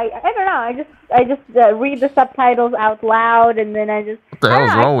don't know. I just read the subtitles out loud, and then I just. What the hell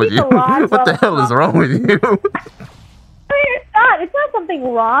is wrong with you? What the hell is wrong with you? I mean, it's not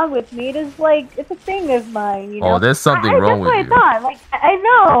something wrong with me. It's like it's a thing of mine, you know. Oh, there's something wrong with you. That's what I thought. Like I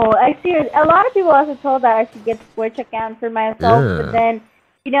know. I see. A lot of people also told that I should get Twitch account for myself, but then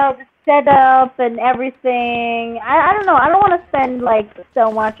you know the setup and everything. I don't know. I don't want to spend like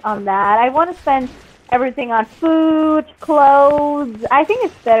so much on that. I want to spend everything on food, clothes. I think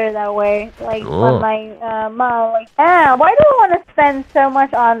it's better that way. Like on my why do I want to spend so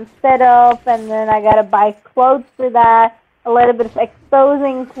much on setup and then I gotta buy clothes for that? A little bit of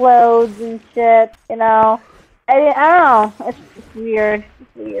exposing clothes and shit, you know. I don't know. It's weird.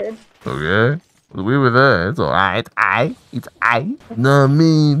 It's weird. Okay. We were there. It's alright. It's I. No, I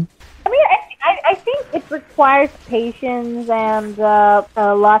mean. I think it requires patience and a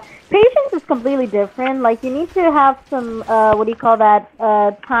lot. Patience is completely different. Like you need to have some what do you call that?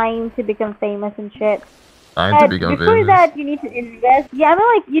 Time to become famous and shit. Time to become famous. Before that, you need to invest. Yeah, I mean,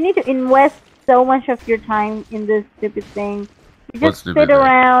 like you need to invest so much of your time in this stupid thing. You just sit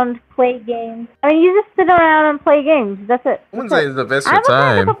around, play games. I mean, you just sit around and play games. That's it. I wouldn't say it's the best of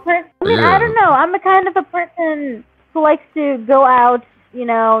time. I don't know. I'm the kind of a person who likes to go out, you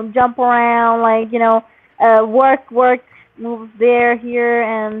know, jump around, like, you know, work, move there, here,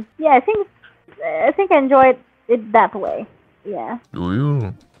 and yeah, I think I enjoy it that way. Yeah. Do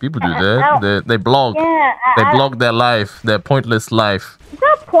you? People do that. They blog. Yeah, they blog their life, their pointless life. It's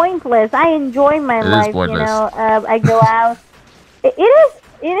not pointless. I enjoy my life. You know, I go out. It is.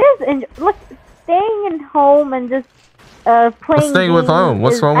 Look, staying at home and just playing. Staying with home.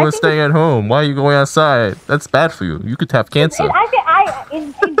 What's wrong with staying at home? Why are you going outside? That's bad for you. You could have cancer.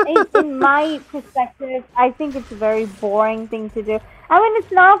 In my perspective, I think it's a very boring thing to do. I mean,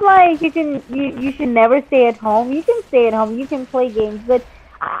 it's not like you should never stay at home. You can stay at home. You can play games, but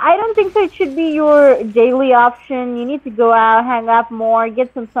I don't think so. It should be your daily option. You need to go out, hang out more,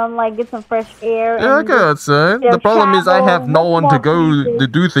 get some sunlight, get some fresh air. Yeah, I go outside. The problem is I have no one to go to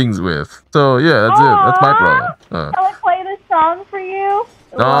do things with. So yeah, that's it. That's my problem. Shall I play this song for you?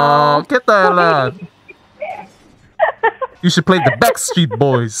 No, get the hell out. You should play the Backstreet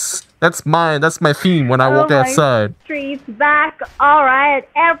Boys. That's mine. That's my theme when I walk outside. Streets back. All right,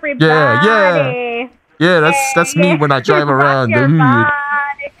 everybody. Yeah, that's me when I drive around the hood.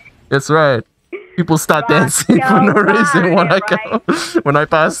 That's right. People start dancing for no reason when I go when I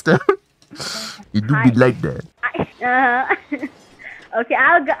pass them. You do be like that. Okay,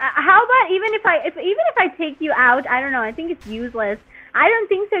 I'll go. How about even if I take you out? I don't know. I think it's useless. I don't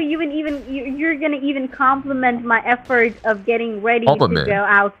think so. You're gonna even compliment my effort of getting ready to go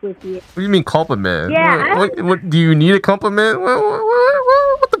out with you. What do you mean compliment? Yeah. What do you need a compliment?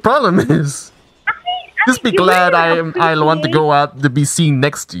 What the problem is? Just be glad I want to go out to be seen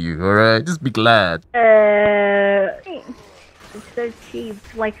next to you. All right, just be glad. It's so cheap.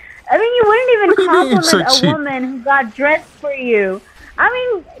 Like, I mean, you wouldn't even compliment a woman who got dressed for you. I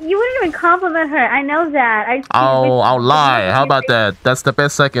mean, you wouldn't even compliment her. I know that. I'll lie. How about that? That's the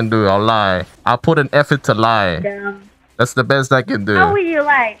best I can do. I'll lie. I'll put an effort to lie. Dumb. That's the best I can do. How will you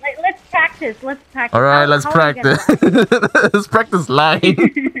lie? Like, let's practice. All right, let's practice. Let's practice lying.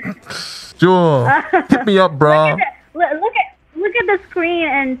 Sure. Hit me up, bro. Look at the screen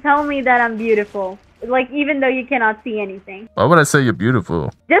and tell me that I'm beautiful. Like, even though you cannot see anything. Why would I say you're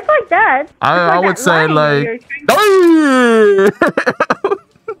beautiful? Just like that. I would say like.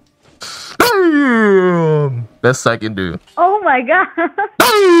 Best I can do. Oh my god. I'm not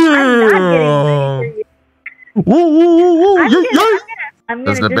getting ready for you. I'm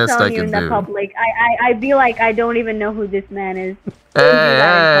gonna disown you in the public. I be like, I don't even know who this man is.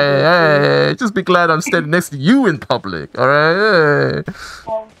 Hey, just be glad I'm standing next to you in public, alright?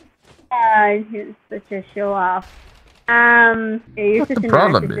 He's such a show off. You're such the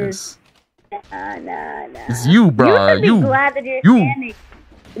problem is? No. It's you, bro. You should be glad that you're standing.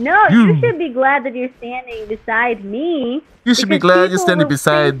 No, you should be glad that you're standing beside me. You should be glad you're standing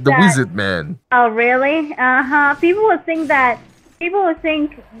beside the wizard man. Oh, really? People will think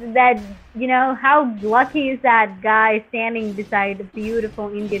that, you know, how lucky is that guy standing beside a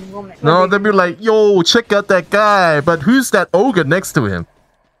beautiful Indian woman? No, they'll be like, yo, check out that guy. But who's that ogre next to him?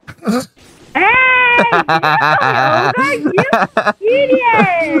 Hey, you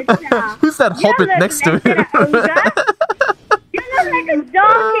idiot! Who's that hobbit next to him?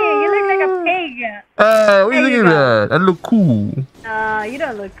 that? What are you thinking about? I look cool. You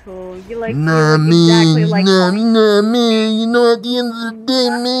don't look cool. You look Me, exactly like me. You know, at the end of the day,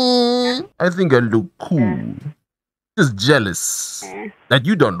 man, I think I look cool. Just jealous that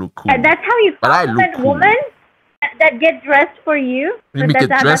you don't look cool. That's how you compliment woman that get dressed for you. What do you mean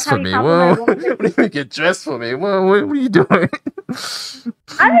get dressed for me? What do you mean get dressed for me? What are you doing?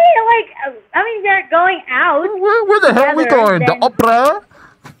 I mean, they're going out. Where the hell are we going? The opera?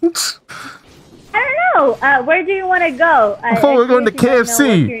 I don't know. Where do you want to go? I thought we were going to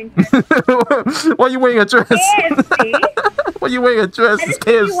KFC. Why are you wearing a dress? KFC? Why are you wearing a dress? It's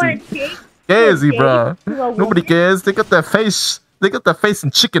KFC. KFC, bro. Nobody cares. They got their face. They got their face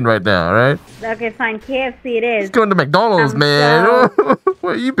in chicken right now, right? Okay, fine. KFC it is. Let's go to McDonald's, man.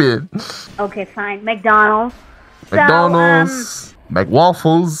 Where you been? Okay, fine. McDonald's. McDonald's.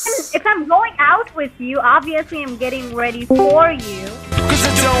 McWaffles. If I'm going out with you, obviously I'm getting ready for you. Cause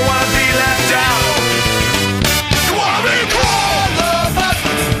I don't wanna be left out. You wanna be cool. Love us.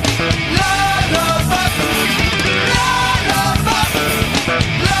 Love us. Love us.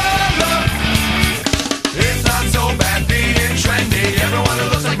 Love us. It's not so bad being trendy. Everyone who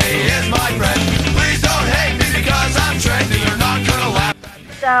looks like me is my friend. Please don't hate me because I'm trendy. You're not gonna laugh.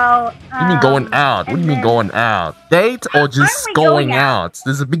 So, what do you mean going out? What do you mean going out? Date or just going out?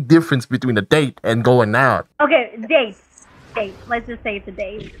 There's a big difference between a date and going out. Okay, date. Let's just say it's a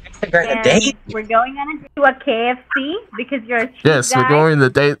date. A date? We're going on to a KFC because you're a cheap guy. Yes, we're going to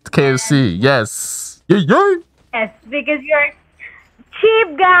date KFC. Yes. Yeah. Yes, because you're a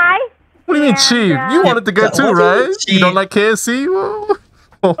cheap guy. What do you mean cheap? You wanted to go too, right? You don't like KFC?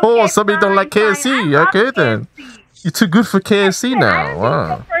 Oh, somebody don't like KFC. Okay, then. You're too good for KFC now.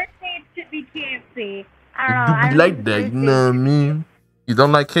 Wow. The first date should be KFC. I don't know. You like that, you know what I mean? You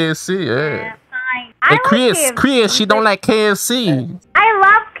don't like KFC, yeah. Fine. Hey, Chriiss, she don't like KFC. I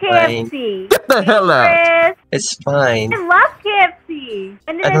love KFC. Get the hell out. It's fine. I love KFC.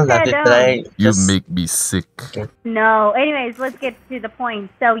 I don't love it, but You make me sick. No. Anyways, let's get to the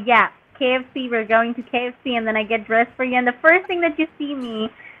point. So, yeah, KFC, we're going to KFC, and then I get dressed for you, and the first thing that you see me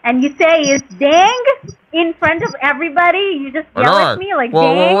and you say is dang in front of everybody, you just yell at me like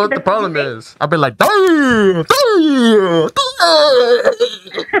dang. Well, what the problem is? I'll be like, damn. Oh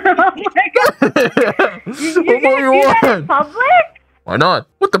my god. You're gonna do that in public? Why not?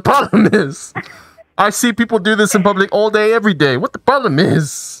 What the problem is? I see people do this in public all day, every day. What the problem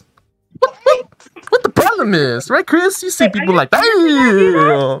is? What the problem is? Right, Chriiss? You see people like that. Are you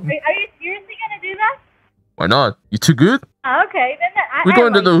seriously gonna do that? Why not? You too good? Okay, then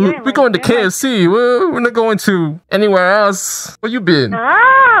we're going to KFC. We're not going to anywhere else. Where you been?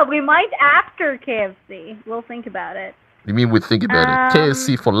 We might after KFC. We'll think about it. You mean we think about it?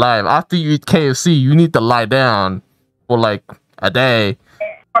 KFC for life. After you eat KFC, you need to lie down for like a day.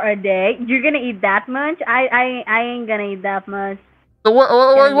 For a day? You're gonna eat that much? I ain't gonna eat that much. So what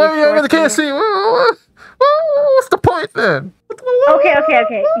are you going to KFC? What's the point then?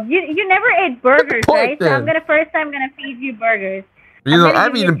 Okay. You never ate burgers, right? So I'm gonna feed you burgers.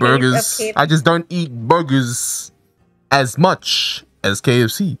 I've eaten burgers. I just don't eat burgers as much as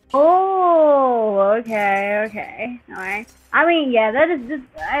KFC. Oh, okay. Alright. I mean, yeah, that is just,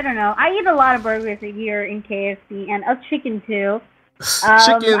 I don't know. I eat a lot of burgers here in KFC and a chicken too.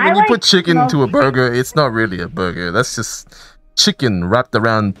 Chicken, when you put chicken into a burger, it's not really a burger. That's just chicken wrapped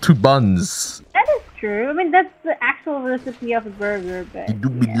around 2 buns. That is true. I mean, that's the actual recipe of a burger, but you do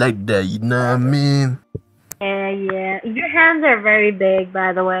be like that, you know what I mean? Yeah. Your hands are very big,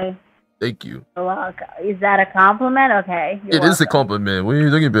 by the way. Thank you. Is that a compliment? Okay. It is a compliment. What are you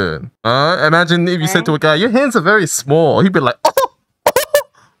talking about? Imagine if you said to a guy, your hands are very small. He'd be like, oh!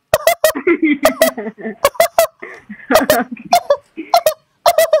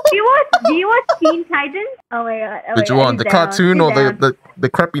 Do you watch Teen Titans? Oh my god. Which one? The cartoon or the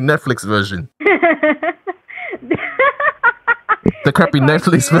crappy Netflix version? The crappy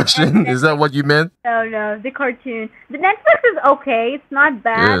Netflix version? Is that what you meant? No, the cartoon. The Netflix is okay. It's not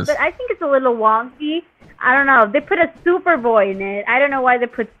bad, but I think it's a little wonky. I don't know. They put a Superboy in it. I don't know why they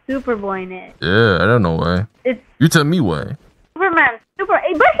put Superboy in it. Yeah, I don't know why. You tell me why. Superman. But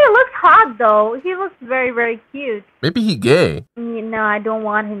he looks hot, though. He looks very, very cute. Maybe he gay. No, I don't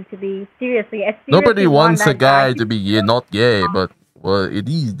want him to be. Seriously, nobody wants a guy to be not gay, but well, it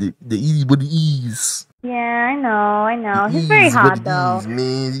is. The is what it is. Yeah, I know. He's very hot, though. Is,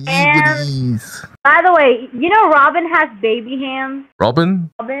 man. It is. By the way, you know Robin has baby hands.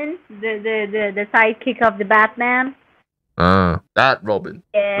 Robin? The sidekick of the Batman. That Robin.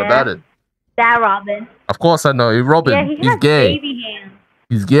 Yeah. What about it? That Robin. Of course I know. Robin. Yeah, he's gay. Baby hands.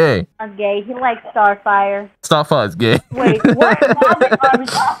 He's gay. Not gay. He likes Starfire. Starfire is gay. Wait, what? Robin?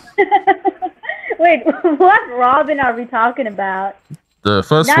 Wait, what Robin are we talking about? The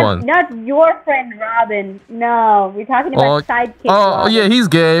first one. Not your friend Robin. No, we're talking about sidekick Oh, Robin. yeah, he's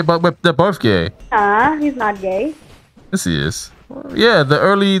gay, but they're both gay. He's not gay. Yes, he is. Yeah,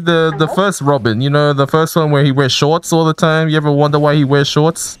 the first Robin. You know, the first one where he wears shorts all the time. You ever wonder why he wears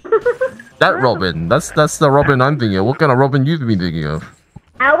shorts? That Robin. That's the Robin I'm thinking of. What kind of Robin you've been thinking of?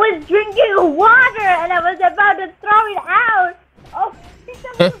 I was drinking water and I was about to throw it out. Oh,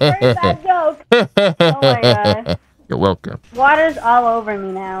 that was a very bad joke. Oh my god. You're welcome. Water's all over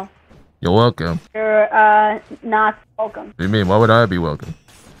me now. You're welcome. You're not welcome. What do you mean? Why would I be welcome?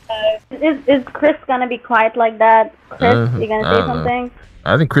 Is Chris gonna be quiet like that? Chris, you gonna say something?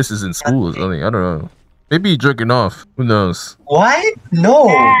 I think Chris is in school or something. I don't know. Maybe he's jerking off. Who knows? What? No.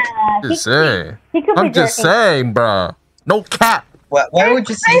 Yeah, Just say. I'm just saying, bruh. No cap. Why would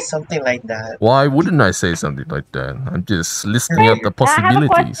you say something like that? Why wouldn't I say something like that? I'm just listing out the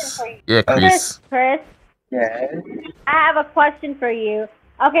possibilities. Yeah, Chris. Chris. Yeah. I have a question for you.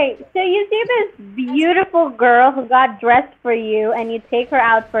 Okay, so you see this beautiful girl who got dressed for you, and you take her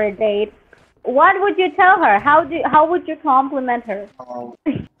out for a date. What would you tell her? How would you compliment her?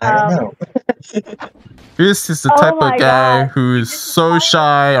 I don't know. Chris is the type of guy who's so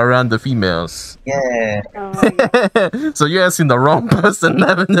shy around the females. Yeah. Oh my God. So you're asking the wrong person,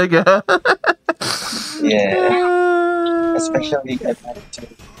 LavenderGirl. Yeah. Especially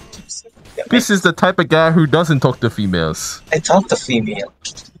Chris is the type of guy who doesn't talk to females. I talk to female.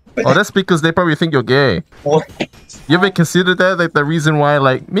 Oh, that's because they probably think you're gay. What? You ever considered that? Like the reason why,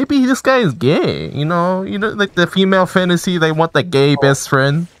 like, maybe this guy is gay, you know, like the female fantasy, they want the gay best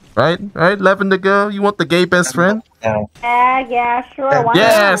friend, right? Right, LavenderGirl? You want the gay best friend? No. Yeah, sure. Why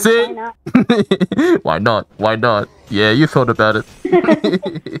Yeah, not? see? Why not? Why not? Why not? Yeah, you thought about it. I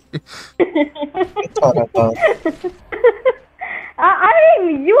thought about it. I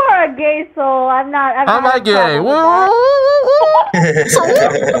mean, you are a gay soul. I'm not. I'm not gay. So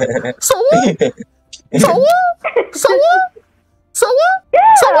what? So what? So what? So what? So what?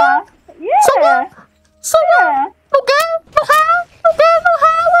 Yeah. So what? Yeah. So what? So Yeah. what? No gay? No how? No gay? No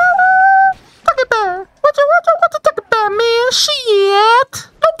how? Talk about what you talk about, man? Shit.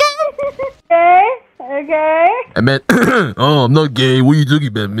 No gay. Okay. Okay. I meant, oh, I'm not gay. What are you talking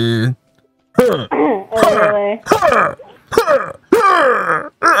about, man? Oh, really?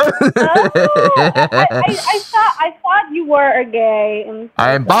 I thought you were a gay.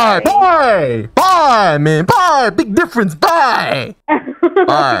 I'm bi, man, bi, big difference, bi,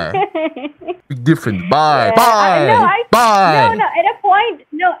 big difference, bi.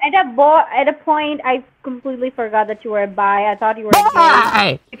 No, at a point, I completely forgot that you were bi. I thought you were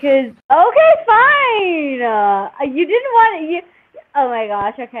gay because okay, fine. You didn't want you. Oh my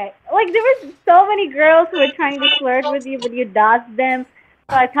gosh, okay. Like, there was so many girls who were trying to flirt with you, but you dodged them.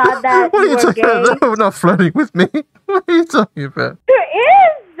 So I thought that what you were gay. You're not flirting with me. What are you talking about? There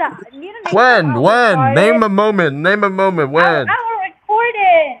is! You need to When? Name a moment. Name a moment. When? I will record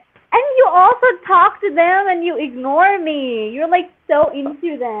it. And you also talk to them and you ignore me. You're like so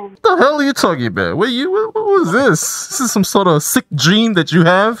into them. What the hell are you talking about? What was this? This is some sort of sick dream that you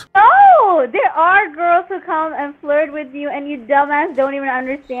have? No! There are girls who come and flirt with you and you dumbass don't even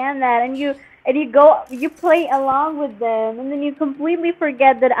understand that. And you play along with them and then you completely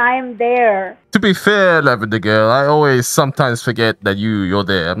forget that I am there. To be fair, LavenderGirl, I always sometimes forget that you're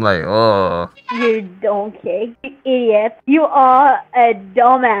there. I'm like, oh. You donkey. You idiot. You are a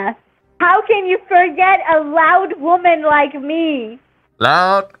dumbass. How can you forget a loud woman like me?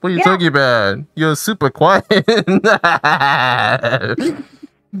 Loud? What are you talking about? You're super quiet. Yeah.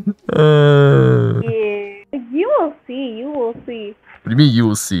 You will see. You will see. What do you mean you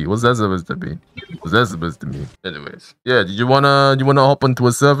will see? What's that supposed to mean? What's that supposed to mean? Anyways. Yeah, did you wanna hop onto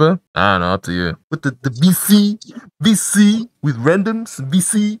a server? I don't know, up to you. With the VC with randoms,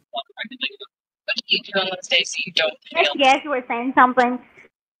 VC. Yes, you were saying something.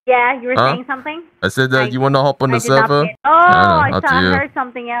 Yeah, you were saying something? I said that you wanna hop on the server? I heard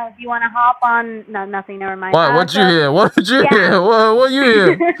something else. You wanna hop on? No, nothing. Never mind. What? What'd you hear? What did you hear? What you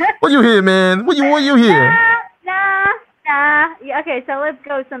hear? What you hear, man? What you hear? Nah. Yeah, okay, so let's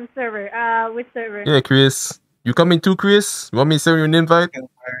go some server. Which server? Yeah, Chriiss. You coming too, Chriiss? You want me to send you an invite?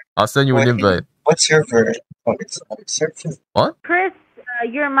 I'll send you an invite. What server? Oh, it's server. What? Chris,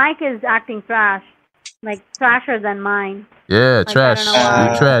 your mic is acting trash. Like, trasher than mine. Yeah, like, trash.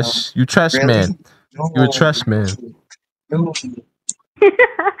 You trash. You trash really? man. No. You're a trash man. No.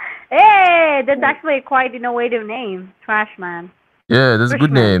 Hey, that's actually a quite innovative name. Trash man. Yeah, that's a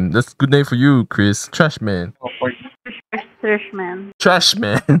good man. name. That's a good name for you, Chriiss. Trash man. Trash man. Trash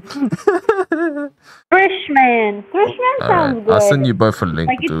man. Freshman. Freshman Alright, sounds good. I'll send you both a link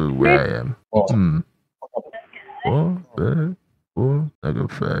Like, it's to where I am. Oh, Hmm. 4, 5, 4, I go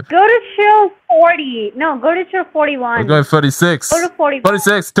 5. Go to chill 40. No, go to chill 41. I'm going 36. Go to 41.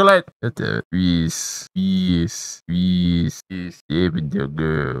 46, too late. Chriiisss. Yeah, with your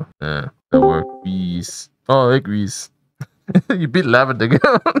girl. That work. Chriiisss. Oh, hey, Chriiisss. You beat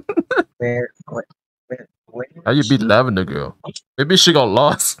LavenderGirl. where? How you beat LavenderGirl? Maybe she got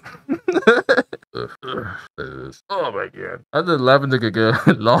lost. Oh my god. How did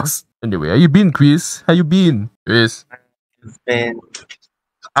LavenderGirl lost? Anyway, how you been, Chriiisss? How you been? Chriiisss. It's been,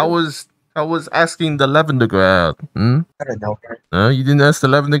 I was asking the LavenderGirl out. Hmm? I don't know. You didn't ask the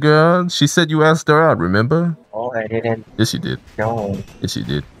LavenderGirl out? She said you asked her out, remember? Oh, I didn't Yes, you did. know. Yes, you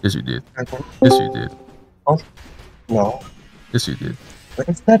did. Yes, you did. I don't Yes, you did. know. Yes, you did. What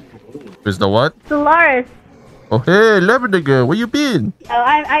is that? Where's the what? Solaris. Oh, hey, LavenderGirl, where you been? Oh,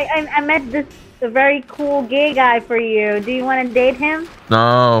 I met this very cool gay guy for you. Do you want to date him?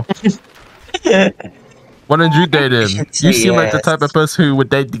 No. Why don't you date him? should You say seem like the yes. type of person who would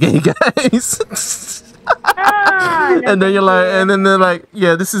date the gay guys. Ah, no, And then you're thank like, you. and then they're like,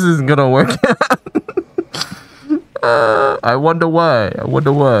 yeah, this isn't gonna work out. I wonder why. I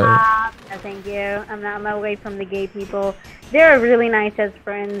wonder why. No, thank you. I'm away from the gay people. They're really nice as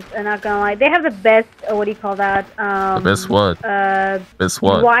friends. I'm not gonna lie. They have the best. What do you call that? The best what? Best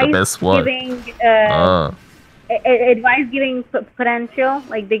what? Advice The best what? Giving, Ah, advice giving potential.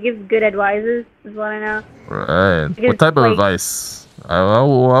 Like they give good advices. Is what I know. right. Because, What type of like- advice? I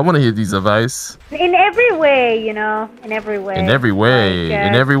want to hear these advice. In every way, you know. In every way. In every way. Like,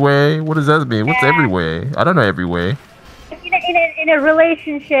 In every way. What does that mean? What's every way? I don't know every way. in a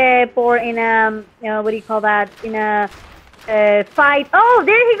relationship or in a what do you call that? In a fight. Oh,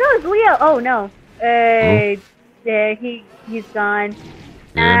 there he goes, Leo. Oh no. There he's gone.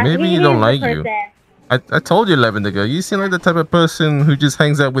 Yeah, maybe he he's don't the like you. person. I told you, LavenderGirl, you seem like the type of person who just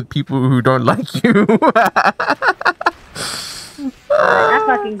hangs out with people who don't like you. I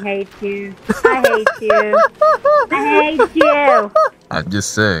fucking hate you. I hate you. I hate you. I'm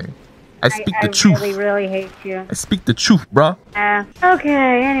just saying. I speak I the truth. really, really hate you. I speak the truth, bruh.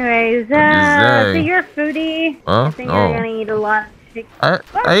 Okay, anyways, so saying. you're a foodie. Huh? I think No. you're gonna eat a lot of chicken. I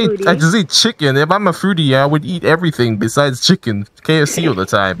foodie. just eat chicken. If I'm a foodie, I would eat everything besides chicken. KFC all the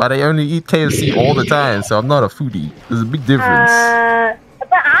time. But I only eat KFC all the time, so I'm not a foodie. There's a big difference.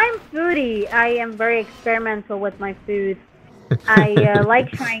 But I'm foodie. I am very experimental with my food. I like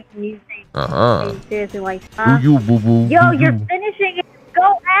trying new things. Uh-huh. I seriously like. Boo you, boo boo. Yo, boo, you're boo. finishing it.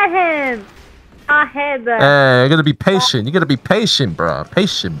 Go at him. Ahead. Hey, you gotta be patient. You gotta be patient, bruh.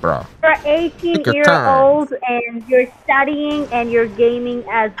 Patient, bruh. You're Take your 18-year-old and you're studying and you're gaming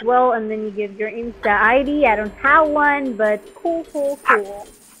as well, and then you give your Insta ID. I don't have one, but cool.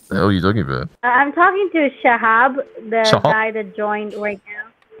 The hell are you talking about? I'm talking to Shahab, the Shahab? guy that joined right now.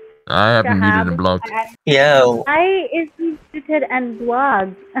 I haven't muted Shahab. and blocked. Yo, I is muted and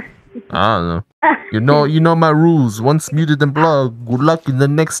blocked. I don't know. You know my rules. Once muted and blocked, good luck in the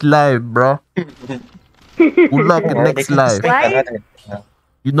next live, bruh. Good luck in they next can live. just make Why? another.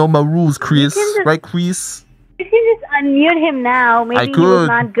 You know my rules, Chriiisss. just- Right, Chriiisss? You can just unmute him now. Maybe I he was could,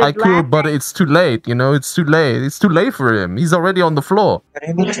 not good I could, but last it's too late. You know, it's too late. It's too late for him. He's already on the floor. What do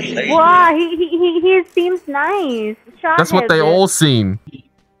you mean too late? time. Wow, he seems nice. That's what they Shahab all is- seem,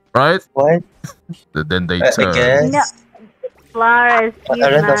 right? What? Then they I turn. guess. No. Flores, he's I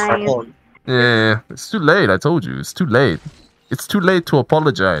don't know for nice. whom. Yeah, it's too late. I told you, it's too late. It's too late to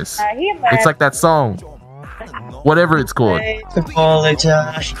apologize. He It's left. like that song, whatever it's called. I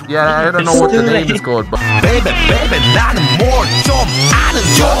apologize. Yeah, I don't know what the name is called, but Baby, 나는 뭘 좀 아는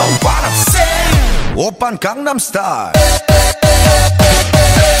You know what I'm saying 오빤 강남 스타일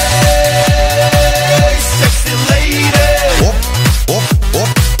Sexy lady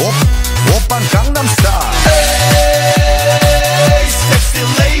오빤 강남 스타일 Sexy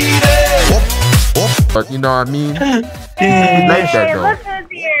lady but you know what I mean? Hey, like that, though. look who's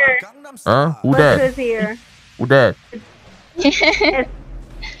here. Huh? Who Look that? who's here. Who that?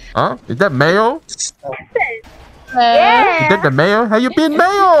 Huh? Is that Mayo? Is Yeah. that the Mayo? How you been,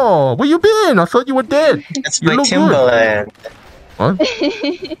 Mayo? Where you been? I thought you were dead. It's You my look good. Timberland. What?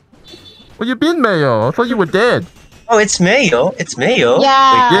 Where you been, Mayo? I thought you were dead. Oh, it's Mayo. It's Mayo.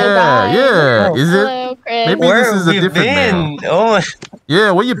 Yeah. Yeah. Is it? Hello, Chris. Maybe Where this is have a you different been? Mayo. Oh,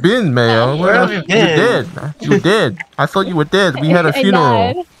 Yeah, where you been, Mayo? Where have you You been? dead. You dead. I thought you were dead. We had a I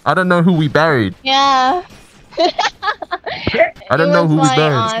funeral. died. I don't know who we buried. Yeah. I don't It know was who we my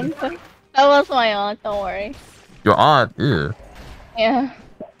buried. aunt. That was my aunt. Don't worry. Your aunt. Yeah. Yeah.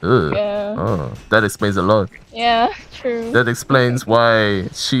 Ugh. Yeah. Oh, that explains a lot. Yeah, true. That explains why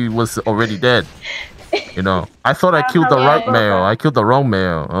she was already dead. You know, I thought I killed the hello, right Boba. Mayo. I killed the wrong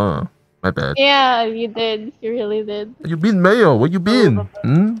Mayo. Oh, my bad. Yeah, you did. You really did. Where you been, Mayo? Where you been?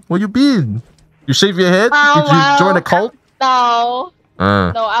 Where you been? You shave your head? Oh, Did you join a well, cult? No.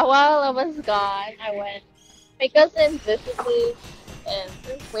 Uh, No, while I was gone, I went. My cousin visited, and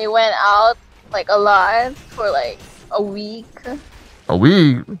we went out like a lot for like a week. a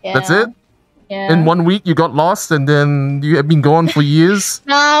week. That's Yeah. it? Yeah. In 1 week, you got lost and then you have been gone for years?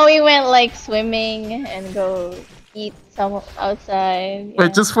 No, we went like swimming and go eat some outside.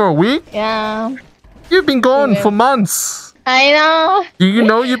 Wait, just for a week? Yeah. You've been gone Yeah. for months. I know. Do you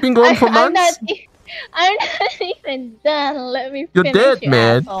know you've been gone for I'm months? I'm not even done. Let me You're finish, dead, you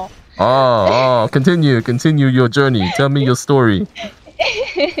man. asshole. Oh, continue your journey. Tell me your story.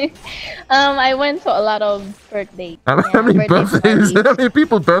 I went to a lot of birthdays. How many birthdays? parties. How many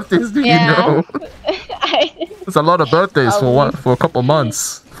people's birthdays do you Yeah. know? I- It's a lot of birthdays for what? For a couple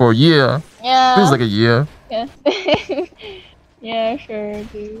months, for a year. yeah. Feels like a year. Yeah. Yeah, sure,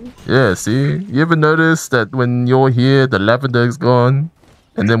 dude. Yeah. See, you ever notice that when you're here, the lavender is gone,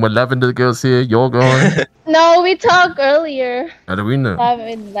 and then when lavender girl's here, you're gone? No, we talked earlier. How do we know?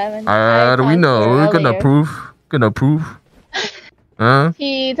 Lavender. How do we know? We're gonna prove. Huh?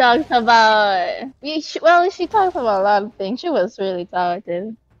 She talks about. She talks about a lot of things. She was really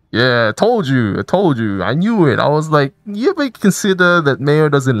talented. Yeah, I told you. I knew it. I was like, you ever consider that Mayo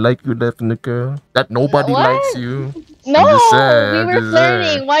doesn't like you, lavender girl? That nobody What? likes you? No, just saying, we I'm were just flirting.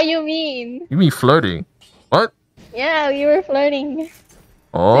 saying. What you mean? You mean flirting? What? Yeah, we were flirting.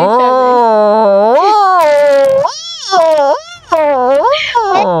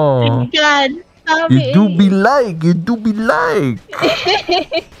 Oh. God, stop You it. do be like.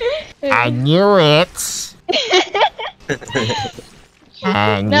 I knew it.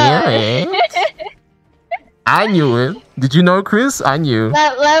 I knew it. I knew it. Did you know, Chris? I knew.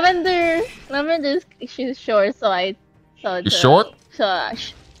 Lavender, she's short, so I thought. You short?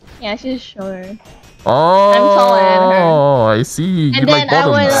 Yeah, she's short. Oh, taller than her. I see. And You then like I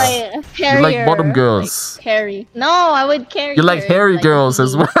would bottoms. like carry You like her, bottom girls. Like, carry. No, I would carry. You like her, hairy girls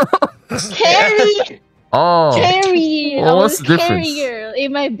as me. well. Carry, Oh, carry. Well, I what's would the carry difference? her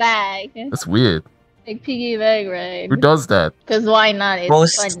in my bag, that's weird. like piggy bag ride. Who does that? Cause why not? It's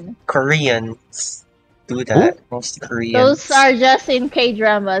Most fun. Koreans do that. Most Koreans. Those are just in K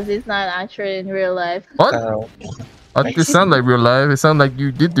dramas. It's not actually in real life. What? I It sound like real life. It sound like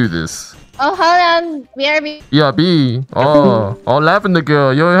you did do this. Oh, hold on. BRB. BRB. Oh, lavender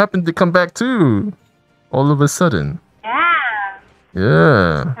girl. You happened to come back too. All of a sudden. Yeah.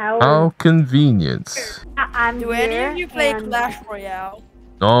 Yeah. How- How convenient. I'm Do here. any of you play and- Clash Royale?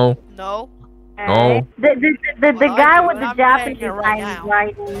 No. No. No. The Well, I guy do. with the I'm playing Japanese it right eyes now.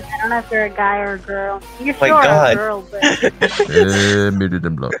 writing. I don't know if you're a guy or a girl. You're My sure a God. girl, but Muted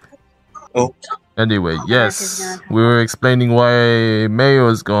and blocked. Oh. Anyway, is yes. gonna- We were explaining why Mayo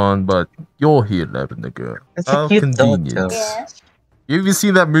is gone, but you're here, lavender girl. That's a How cute dog, convenient. though. Yeah. Have you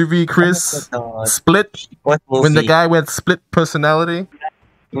seen that movie, Chris? Oh, Split? what movie? When the guy went split personality?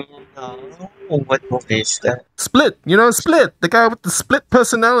 No. What movie is that? Split, you know, Split. The guy with the split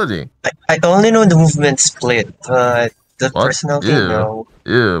personality. I only know the movement Split, but the What? personality, Ew. no.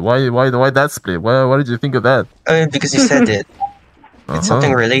 Yeah, why that split? Why did you think of that? I mean, because you said it. It's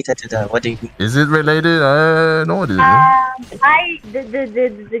something Uh-huh. related to that. What do you mean? Is it related? No, it isn't.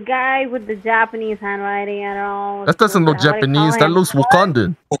 The guy with the Japanese handwriting and all. That doesn't look what do you Japanese. call That him? looks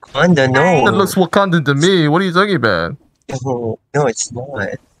Wakandan. Wakanda, no. That looks Wakandan to me. What are you talking about? No, it's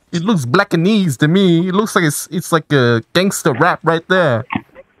not. It looks Blackanese to me. It looks like it's like a gangster rap right there.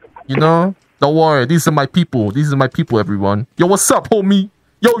 You know? Don't worry. These are my people. These are my people, everyone. Yo, what's up, homie?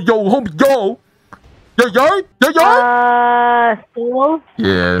 Yo, homie, yo. Yo. Soul.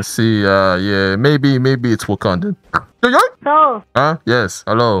 Yeah, see, yeah, maybe it's Wakandan. Yo. So, Huh? Yes.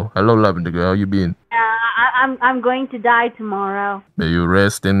 Hello, lavender girl. How you been? I'm going to die tomorrow. May you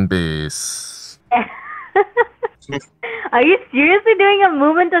rest in peace. Are you seriously doing a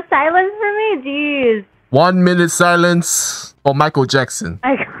moment of silence for me? Jeez. 1 minute silence for Michael Jackson.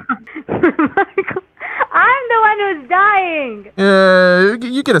 Michael, I'm the one who's dying. Yeah,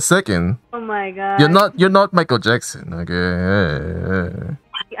 you get a second. Oh my god. You're not Michael Jackson. Okay. Yeah.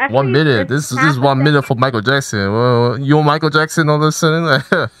 Actually, 1 minute. it's This half is a 1 minute second. for Michael Jackson. Well, you're Michael Jackson all of a sudden.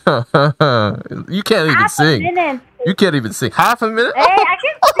 You can't even Half a sing. minute. You can't even sing. Half a minute. Hey, I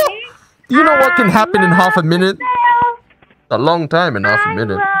can sing. You know what can happen in half a minute? myself. A long time in half a I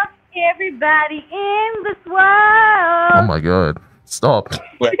minute. love everybody in this world. Oh my god. Stop.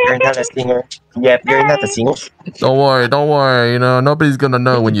 Yep, you're not a singer. Yep, you're not a singer. Don't worry, don't worry. You know, nobody's gonna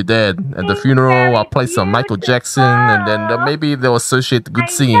know when you're dead. At the funeral, I'll play some Michael Jackson, and then maybe they'll associate the good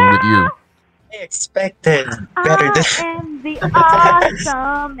singing with you. I expected better than. I am the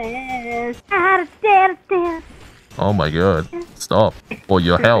awesomest. Oh my god. Stop. For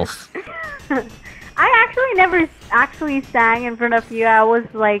your health. I actually never actually sang in front of you. I was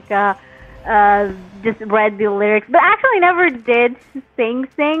like, just read the lyrics, but actually never did sing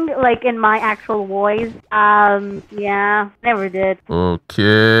like in my actual voice. Yeah, never did.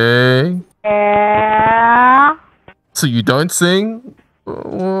 Okay. Yeah. So you don't sing?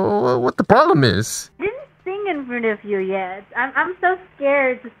 What the problem is? Didn't sing in front of you yet. I'm so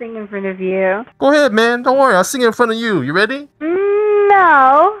scared to sing in front of you. Go ahead, man. Don't worry. I'll sing in front of you. You ready?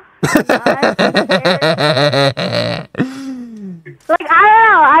 No. Like, I don't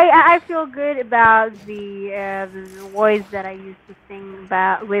know. I feel good about the voice that I used to sing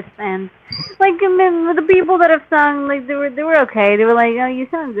about with, and like the people that have sung, like they were okay. They were like, oh, you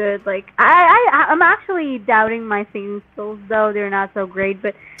sound good. Like I'm actually doubting my singing skills, though they're not so great.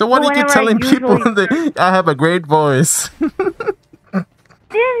 But so what are you telling people that I have a great voice? I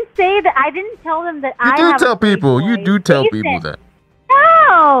didn't say that. I didn't tell them that I have. You do tell people. You do tell people that.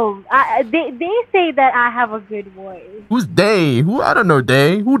 No, they say that I have a good voice. Who's they? Who? I don't know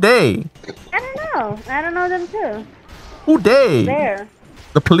they. Who they? I don't know. I don't know them too. Who they? There.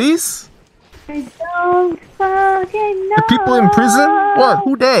 The police? I don't fucking know. The people in prison? What?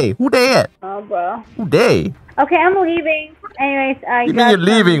 Who they? Who they at? Oh, bro. Who they? Okay, I'm leaving. Anyways, You mean you're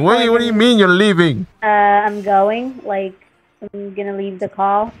leaving? What do you mean you're leaving? I'm going. Like, I'm gonna leave the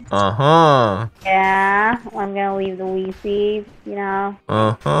call. Uh-huh. Yeah, I'm gonna leave the WC, you know.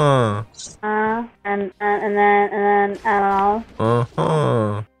 Uh-huh. And then I don't know.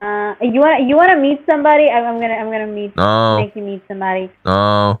 Uh-huh. You wanna meet somebody? I'm gonna meet. No. Make you meet somebody.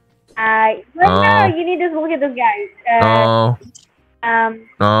 No. No, you need to look at this guy. No.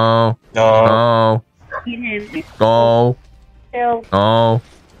 No. No. Meet him. No. Chill. No.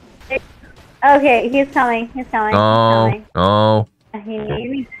 Okay, he's coming. He's coming. No. He's coming. No. He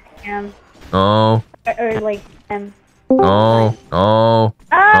needs him. No. Or like him. No. No.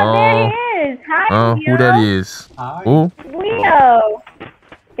 Oh, there he is. Hi, Leo. Who that is? Hi. Who? Leo.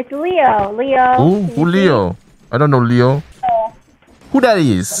 It's Leo. Leo. Who Leo? I don't know Leo. Oh. Who that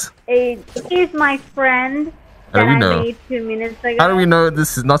is? He's my friend How do that we I know? made 2 minutes ago. How do we know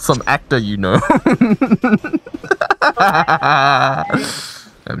this is not some actor you know?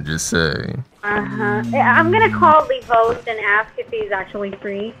 I'm just saying. I'm gonna call the host and ask if he's actually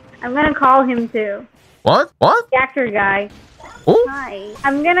free. I'm gonna call him too. What? What? The actor guy. Who? Hi.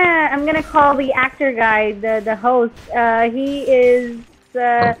 I'm gonna call the actor guy, the host. He is.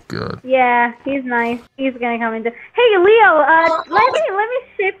 Oh god. Yeah, he's nice. He's gonna come into. Hey, Leo. Let me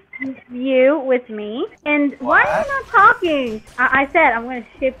ship you with me. And why are you not talking? I said I'm gonna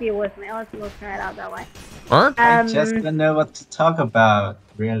ship you with me. Let's try it out that way. What? I just don't know what to talk about,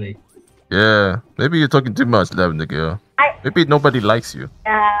 really. Yeah. Maybe you're talking too much, LavenderGirl. Maybe nobody likes you.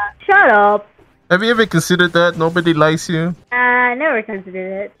 Shut up. Have you ever considered that nobody likes you? Never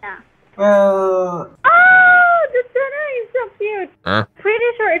considered it. Yeah. Well, Oh, the center is so cute. Huh? Pretty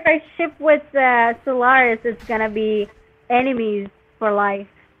sure if I ship with Solaris, it's gonna be enemies for life.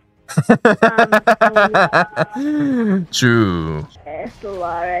 True.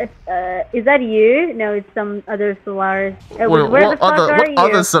 Solaris. Is that you? No, it's some other Solaris. Wait, Where the what fuck other, are what you?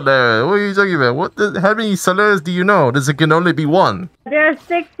 other Solaris? What are you talking about? How many Solaris do you know? There can only be one. There are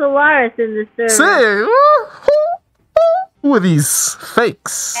 6 Solaris in the server. Say, who are these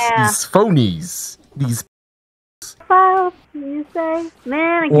fakes? Yeah. These phonies? These. Files, you say?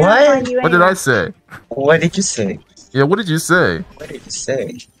 Man, I can't What? find you What did anywhere. I say? What did you say? Yeah, what did you say? What did you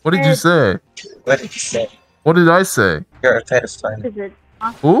say? What did you say? What did you say? What did I say? You're a pedophile. Is it?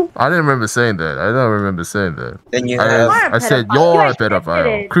 Who? I didn't remember saying that. I don't remember saying that. Then you are have. a I said pedophile. you're You a accepted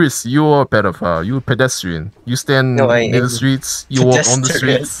pedophile. it. Chris, you're a pedophile. You're a pedestrian. You stand No, I near the am streets. You walk on the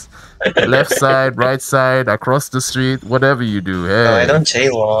pedestrian. streets. Left side, right side, across the street, whatever you do. Hey, No, I don't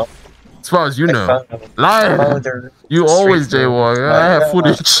jaywalk. as far as you I know. follow Liar! the You street always road. jaywalk. I have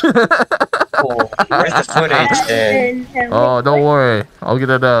footage. Oh, where's the footage then? Oh, don't worry. I'll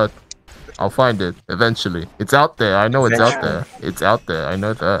get it out. I'll find it eventually. It's out there. I know it's out there. It's out there. I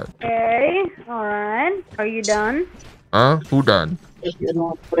know that. Okay, alright. Are you done? Huh? Who done?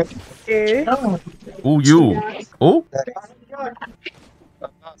 Dude. Who you? Who?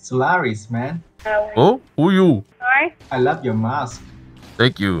 Solaris, man. Who? Who you? Alright. I love your mask.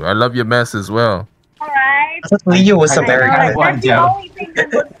 Thank you. I love your mess as well. Alright. I thought Leo was I know American. that one. That's the only thing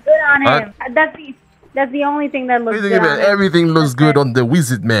that looks good on What? him. That's the That's the only thing that looks Everything, good. man, on it. everything looks good on the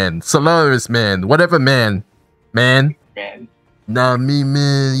Wizard Man, Solaris Man, whatever man. Man. Man. Nah, me,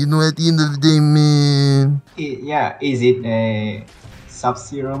 man. You know, at the end of the day, man. Yeah, is it a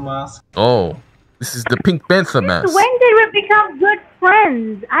Sub-Zero mask? Oh, this is the Pink Panther mask. When did we become good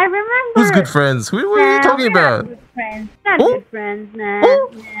friends? I remember. Who's good friends? What are you talking we're not about? good friends. Not Who? good friends, nah.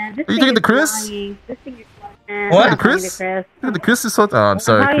 Who? Nah. This Are you thing talking to is Chriiss? lying. This thing is lying. What? Nah, I'm not talking to Chriiss? Chriiss. The Chriiss is what? Oh, I'm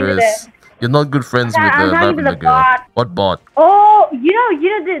sorry, talking to Chriiss. You're not good friends with I'm the talking to the Lavender Girl. bot. What bot? Oh, you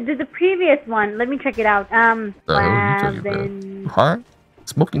know the previous one. Let me check it out. The hell are you talking Laven- about? Hi?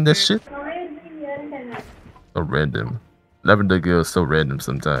 Smoking that shit? So random. Lavender Girl is so random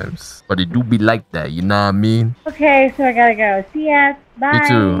sometimes. But it do be like that, you know what I mean? Okay, so I gotta go. See ya. Bye. Me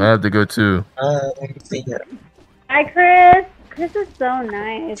too. I have to go too. See ya. Hi, Chriiss. Chriiss is so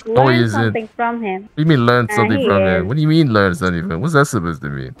nice. Oh, Learn he isn't. something from him. What do you mean learn something he from is. him? What do you mean learn something from him? What's that supposed to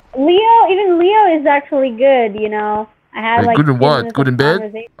mean? Even Leo is actually good, you know. I had like Good in 10 what? minutes Good of in bed?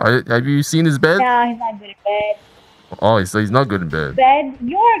 conversation. Have you seen his bed? No, he's not good at bed. Oh, so he's not good in bed. Bed,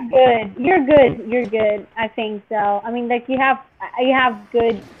 you're good. You're good. You're good. I think so. I mean, like you have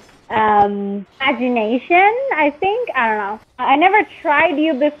good imagination. I think. I don't know. I never tried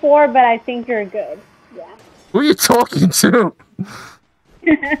you before, but I think you're good. Yeah. Who are you talking to?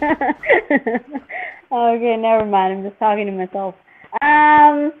 Okay, never mind. I'm just talking to myself.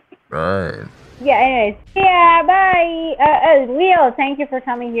 Right. Yeah, anyways. Yeah, bye. Leo, thank you for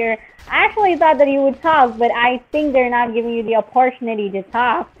coming here. I actually thought that you would talk, but I think they're not giving you the opportunity to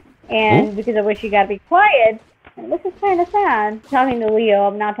talk. And because of which you gotta be quiet. And this is kind of sad. Talking to Leo,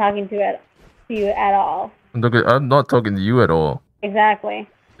 I'm not talking to you at all. I'm not talking to you at all. Exactly.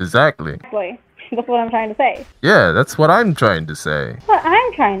 Exactly. Exactly. That's what I'm trying to say. Yeah, that's what I'm trying to say. What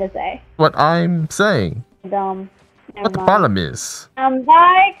I'm trying to say. What I'm saying. Dumb. What the problem is.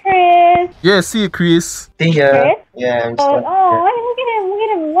 Bye, Chriiss. Yeah, see you, Chriiss. See ya. Chriiss? Yeah, I'm Oh, still look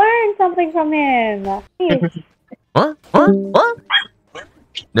at him. Learn something from him. He's What? What?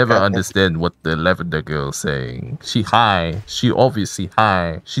 Never understand what the Lavender Girl saying. She high. She obviously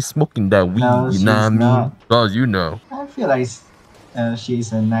high. She's smoking that weed, No, you know what I she's mean? not. Oh, you know. I feel like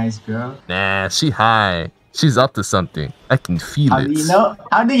she's a nice girl. Nah, she high. She's up to something. I can feel How it. do you know?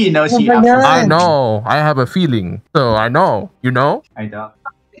 How do you know Oh she my up to God. I something? know. I have a feeling. So I know. You know? I don't.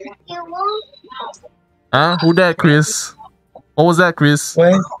 Huh? Who that, Chriiss? What was that, Chriiss?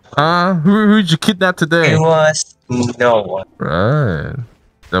 What? Huh? Who'd you kidnap today? It was no one. Right.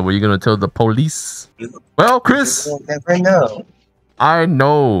 Is that what you're gonna tell the police? Well, Chriiss, You will never know. I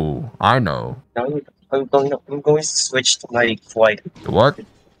know. Now I'm going to switch to my quiet. What?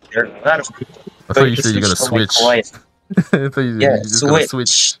 There are a lot of people. I thought you said you're gonna to my switch. quiet. I thought you Yeah, you're just gonna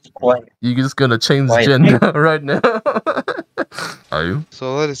switch. Quiet. You're just gonna change Quiet. gender right now. Are you?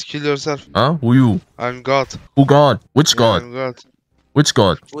 Solaris, kill yourself. Huh? Who you? I'm God. Who God? Which Yeah, God? I'm God. Which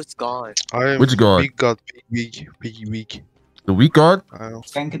God? Who's gone? I am Which God? big God. Big. The weak God? I know.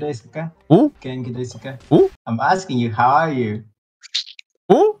 Kenki desu ka? Who? Kenki desu ka? Who? I'm asking you, how are you?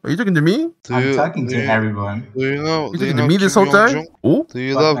 Who? Are you talking to me? I'm talking to everyone. Do you know? You Do you talking to know me Kim this whole time? Jong-jung? Who? Do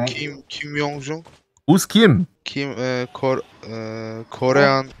you What, love man? Kim Jong-jung? Who's Kim? Kim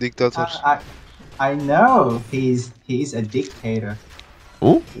Korean dictator. I know he's a dictator.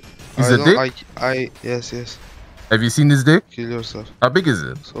 Who? He's I a don't- dick? yes. Have you seen his dick? Kill yourself. How big is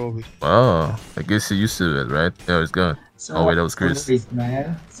it? So big. Oh, I guess you're used to it, right? Yeah, it's gone. So, Oh, wait, that was Chriiss. Solaris,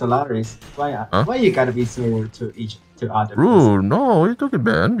 man. Solaris. Huh? Why you gotta be so rude to other person? Rude? No, what are you talking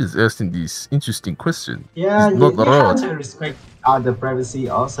about? I'm just asking these interesting questions. Yeah, It's you not have rude. to respect other privacy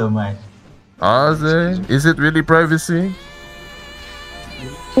also, man. Is it really privacy?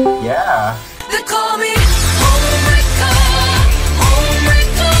 Yeah. They call me homewrecker,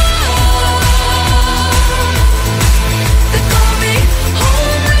 homewrecker. They call me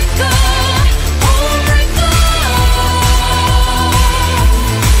homewrecker, homewrecker.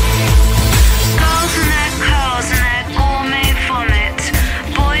 Girls and their curls and their gourmet vomit,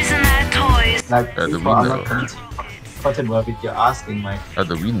 boys and their toys. Like How do we people are know? not comfortable with your asking, Mike. How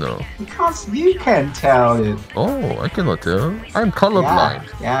do we know? Because you can tell it. Oh, I cannot tell. I'm colorblind.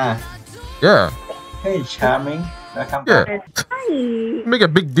 Yeah. Yeah. Hey, charming. Welcome Yeah. back. Hi. Make a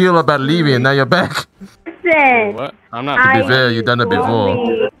big deal about leaving and now you're back. Listen. What? I'm not. To be fair, you done it before.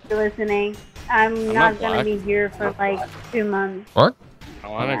 Won't be listening. I'm not not gonna black. be here for like 2 months. What?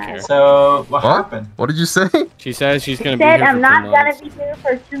 Oh, I don't care. So, what What? happened? What did you say? She says she's She gonna be said here I'm for not 2 gonna months. be here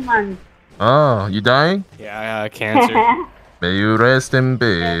for 2 months. Oh, you dying? Yeah, cancer. May you rest in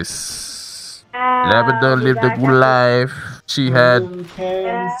peace. Lavender lived a good life. She had You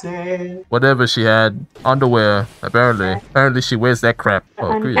can say. whatever she had. Underwear, apparently. Apparently she wears that crap.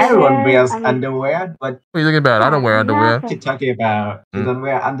 Oh, Chris. Everyone wears I mean- underwear, but What are you thinking about? I don't wear underwear. what you talking about? You don't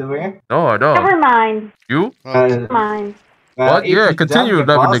wear underwear? No, I don't. Never mind. You? Never mind. What? If Yeah, you continue, dump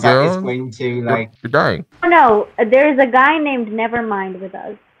your balls out, LavenderGirl. it's going to like. You're dying. Oh no, there's a guy named Nevermind with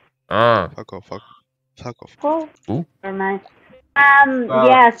us. Ah. Fuck off, fuck off. Cool. Who? Never mind. Well,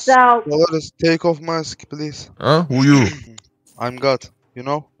 Yeah. So. Dolores, take off mask, please. Huh? Who you? I'm God, you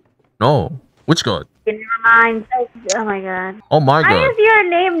know? No. Which god? Never mind. Oh my god. Oh my Why god. is your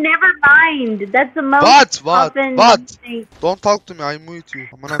name Nevermind? That's the most What? often What? thing. Don't talk to me, I mute you.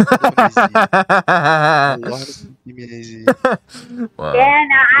 I'm gonna easy. Wow. Yeah,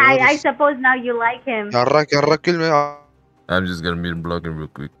 now I suppose now you like him. Yarrak kill me. I'm just gonna mute and block him real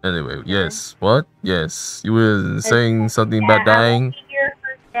quick. Anyway, yes. What? Yes. You were saying something about dying?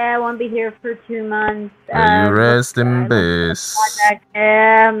 I won't be here for 2 months. May you rest in peace.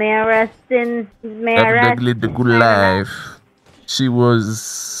 Yeah, may I rest in... May I rest Definitely the good life. She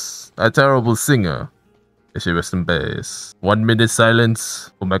was a terrible singer. May she rest in peace. 1 minute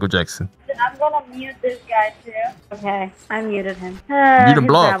silence for Michael Jackson. I'm gonna mute this guy too. Okay, I muted him. Mute and his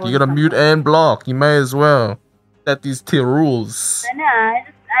block. dad You was gotta fun. mute and block. You may as well. That these tier rules. No,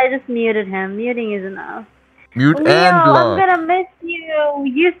 I just muted him. Muting is enough. Mute Leo, and I'm block. gonna miss you.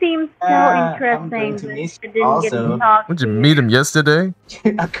 You seem so I'm interesting. going to but miss I you didn't get to also. talk Would to you meet him yesterday?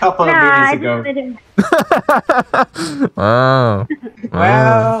 A couple of Nah, I minutes just ago. met him. Wow.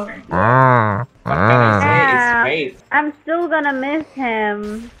 Well, Ah. what can I say? Ah. It's fate. I'm still gonna miss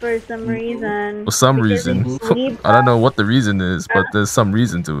him for some reason. For some Because reason. he's Libra. I don't know what the reason is, but there's some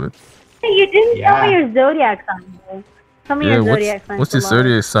reason to it. Hey, you didn't tell me Yeah. your zodiac sign, though. Tell me Yeah, your zodiac sign. what's your Solari.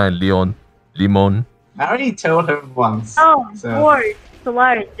 zodiac sign, Leon? Limon? I already told her once. Oh, So- Lord.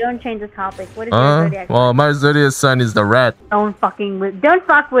 Solaris, don't change the topic. What is your zodiac sign? Well, my zodiac sign is the rat. Don't fuck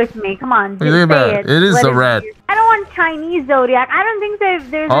with me. Come on, What do you just think say about it. it? It is Let a rat. be. I don't want Chinese zodiac. I don't think there's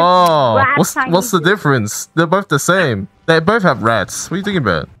a Oh, rat what's Chinese the difference? They're both the same. They both have rats. What are you thinking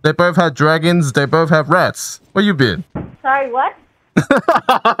about? They both have dragons. They both have rats. Where you been? Sorry, what?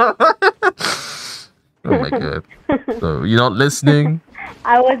 Oh my god. So you're not listening?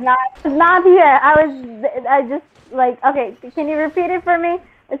 I was not here. I just like, okay, can you repeat it for me?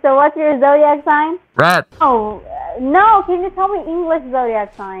 So what's your zodiac sign? Rat. Oh, no, can you tell me English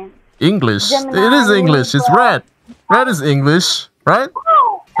zodiac sign? English. Gemini, It is English. It's Libra. rat. Rat is English, right?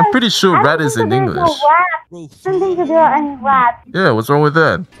 Oh, I'm pretty sure I rat don't is think in there's English. No rat. Something to do with any rat. Yeah, what's wrong with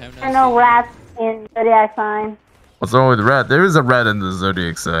that? There are no rats in zodiac sign. What's wrong with rat? There is a rat in the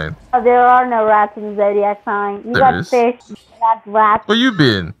zodiac sign. Oh, there are no rats in the zodiac sign. You There got is. fish, not rats, Where you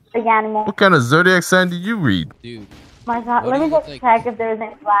been? big animal. What kind of zodiac sign did you read? Dude, My God, What let do me you just think? check if there's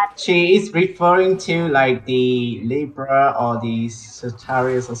any rats. She is referring to like the Libra or the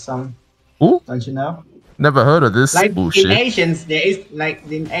Sagittarius or something. Who? Don't you know? Never heard of this Like bullshit. in Asians, there is like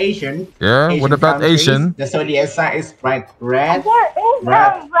in Asian. Yeah, Asian what about countries, Asian? The zodiac sign is like red, There is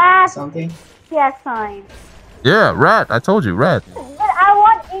Rat. a rat something. zodiac sign. Yeah, rat. I told you, rat. But I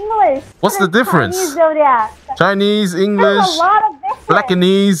want English. What's the There's difference? Chinese zodiac. Chinese, There's English, a lot of difference.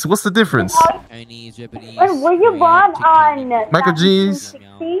 Blackanese. What's the difference? Chinese, Japanese. When were you Korean, born on Tectonic. Michael G's.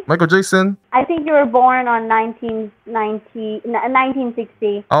 1960? Michael Jackson? I think you were born on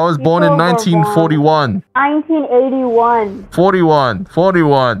 1960. I was born in People were 1941. 1981. 41.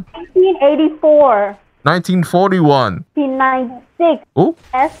 41. 1984. 1941. 1996. Oh,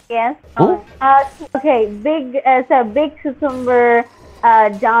 Yes. Who? Okay, Big Cucumber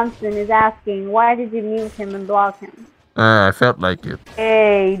Johnson is asking, why did you mute him and block him? I felt like it.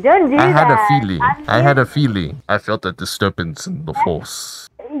 Hey, don't do I that. had a feeling. I'm I had a here- feeling. I felt a disturbance in the force.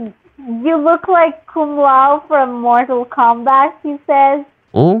 You look like Kung Lao from Mortal Kombat, he says.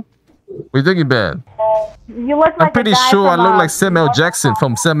 Oh? What are you thinking about? You look like I'm pretty a guy sure I from, look like Samuel Mortal Jackson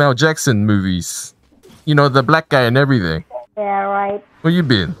from Samuel Jackson movies. You know, the black guy and everything. Yeah, right. Where you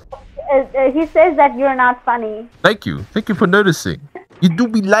been? He says that you're not funny. Thank you. Thank you for noticing. You do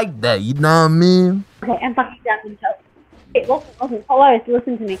be like that, you know what I mean? Okay, I'm fucking done with you. Okay, listen, Polaris,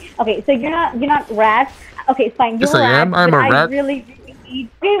 listen to me. Okay, so you're not rats. Okay, fine. You're Yes, I am. I'm but a rat. I really need.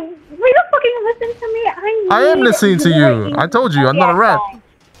 Will you fucking listen to me? I am listening to you. I told you, I'm not a rat.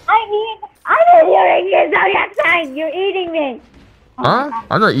 I need your zodiac sign. You're eating me. Huh?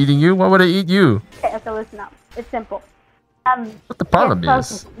 I'm not eating you. Why would I eat you? Okay, so listen up. It's simple. What the problem yeah,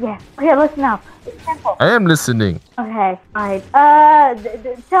 is? Yeah. Okay, listen up. It's simple. I am listening. Okay, alright.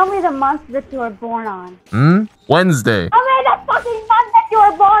 Tell me the month that you were born on. Wednesday. Tell me the fucking month that you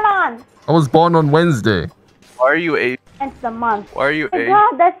were born on. I was born on Wednesday. Why are you a? It's the month. Why are you Oh my A?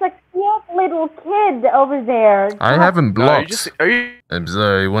 god, that's a cute little kid over there. I haven't No, are you blocked. just are you? I'm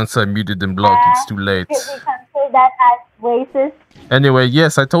sorry. Once I muted and blocked, it's too late. Could we consider that as racist? Anyway,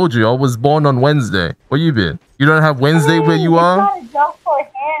 yes, I told you I was born on Wednesday. Where you been? You don't have Wednesday where you It's are? not a joke for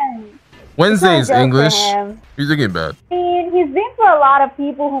him. Wednesday It's is not a joke English. for him. What are you thinking about? I mean, he's been through a lot of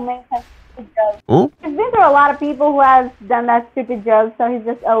people who make some stupid jokes. Oh? He's been through a lot of people who has done that stupid joke, so he's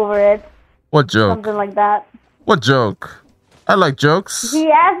just over it. What joke? Something like that. What joke? I like jokes.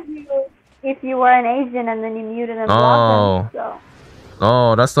 He asked you if you were an Asian, and then you muted and blocked him. So.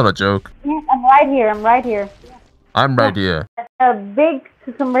 Oh, that's not a joke. Yes, I'm right here. I'm right here. I'm right here. Big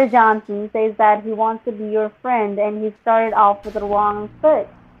Cucumber Johnson says that he wants to be your friend, and he started off with the wrong foot.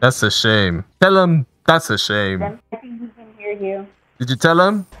 That's a shame. Tell him that's a shame. I think he can hear you. Did you tell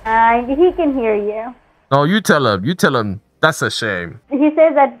him? He can hear you. No, you tell him. You tell him that's a shame. He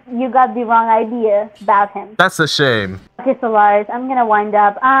says that you got the wrong idea about him. That's a shame. Okay, so Lars, I'm gonna wind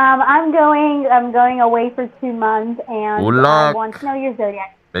up. I'm going away for 2 months, and Good I luck. want to know your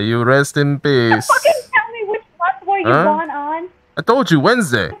zodiac. May you rest in peace. Fucking tell me which month were you Huh? born on? I told you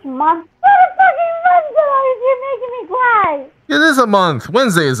Wednesday. Which month? What a fucking month, Lars! You're making me cry. It is a month.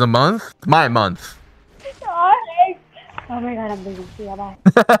 Wednesday is a month. My month. Alright. Oh my god, I'm losing. See you. Bye.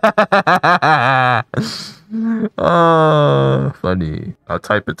 Oh, funny. I'll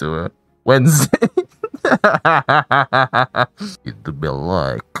type it to her. Wednesday. It to be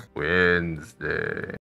like Wednesday.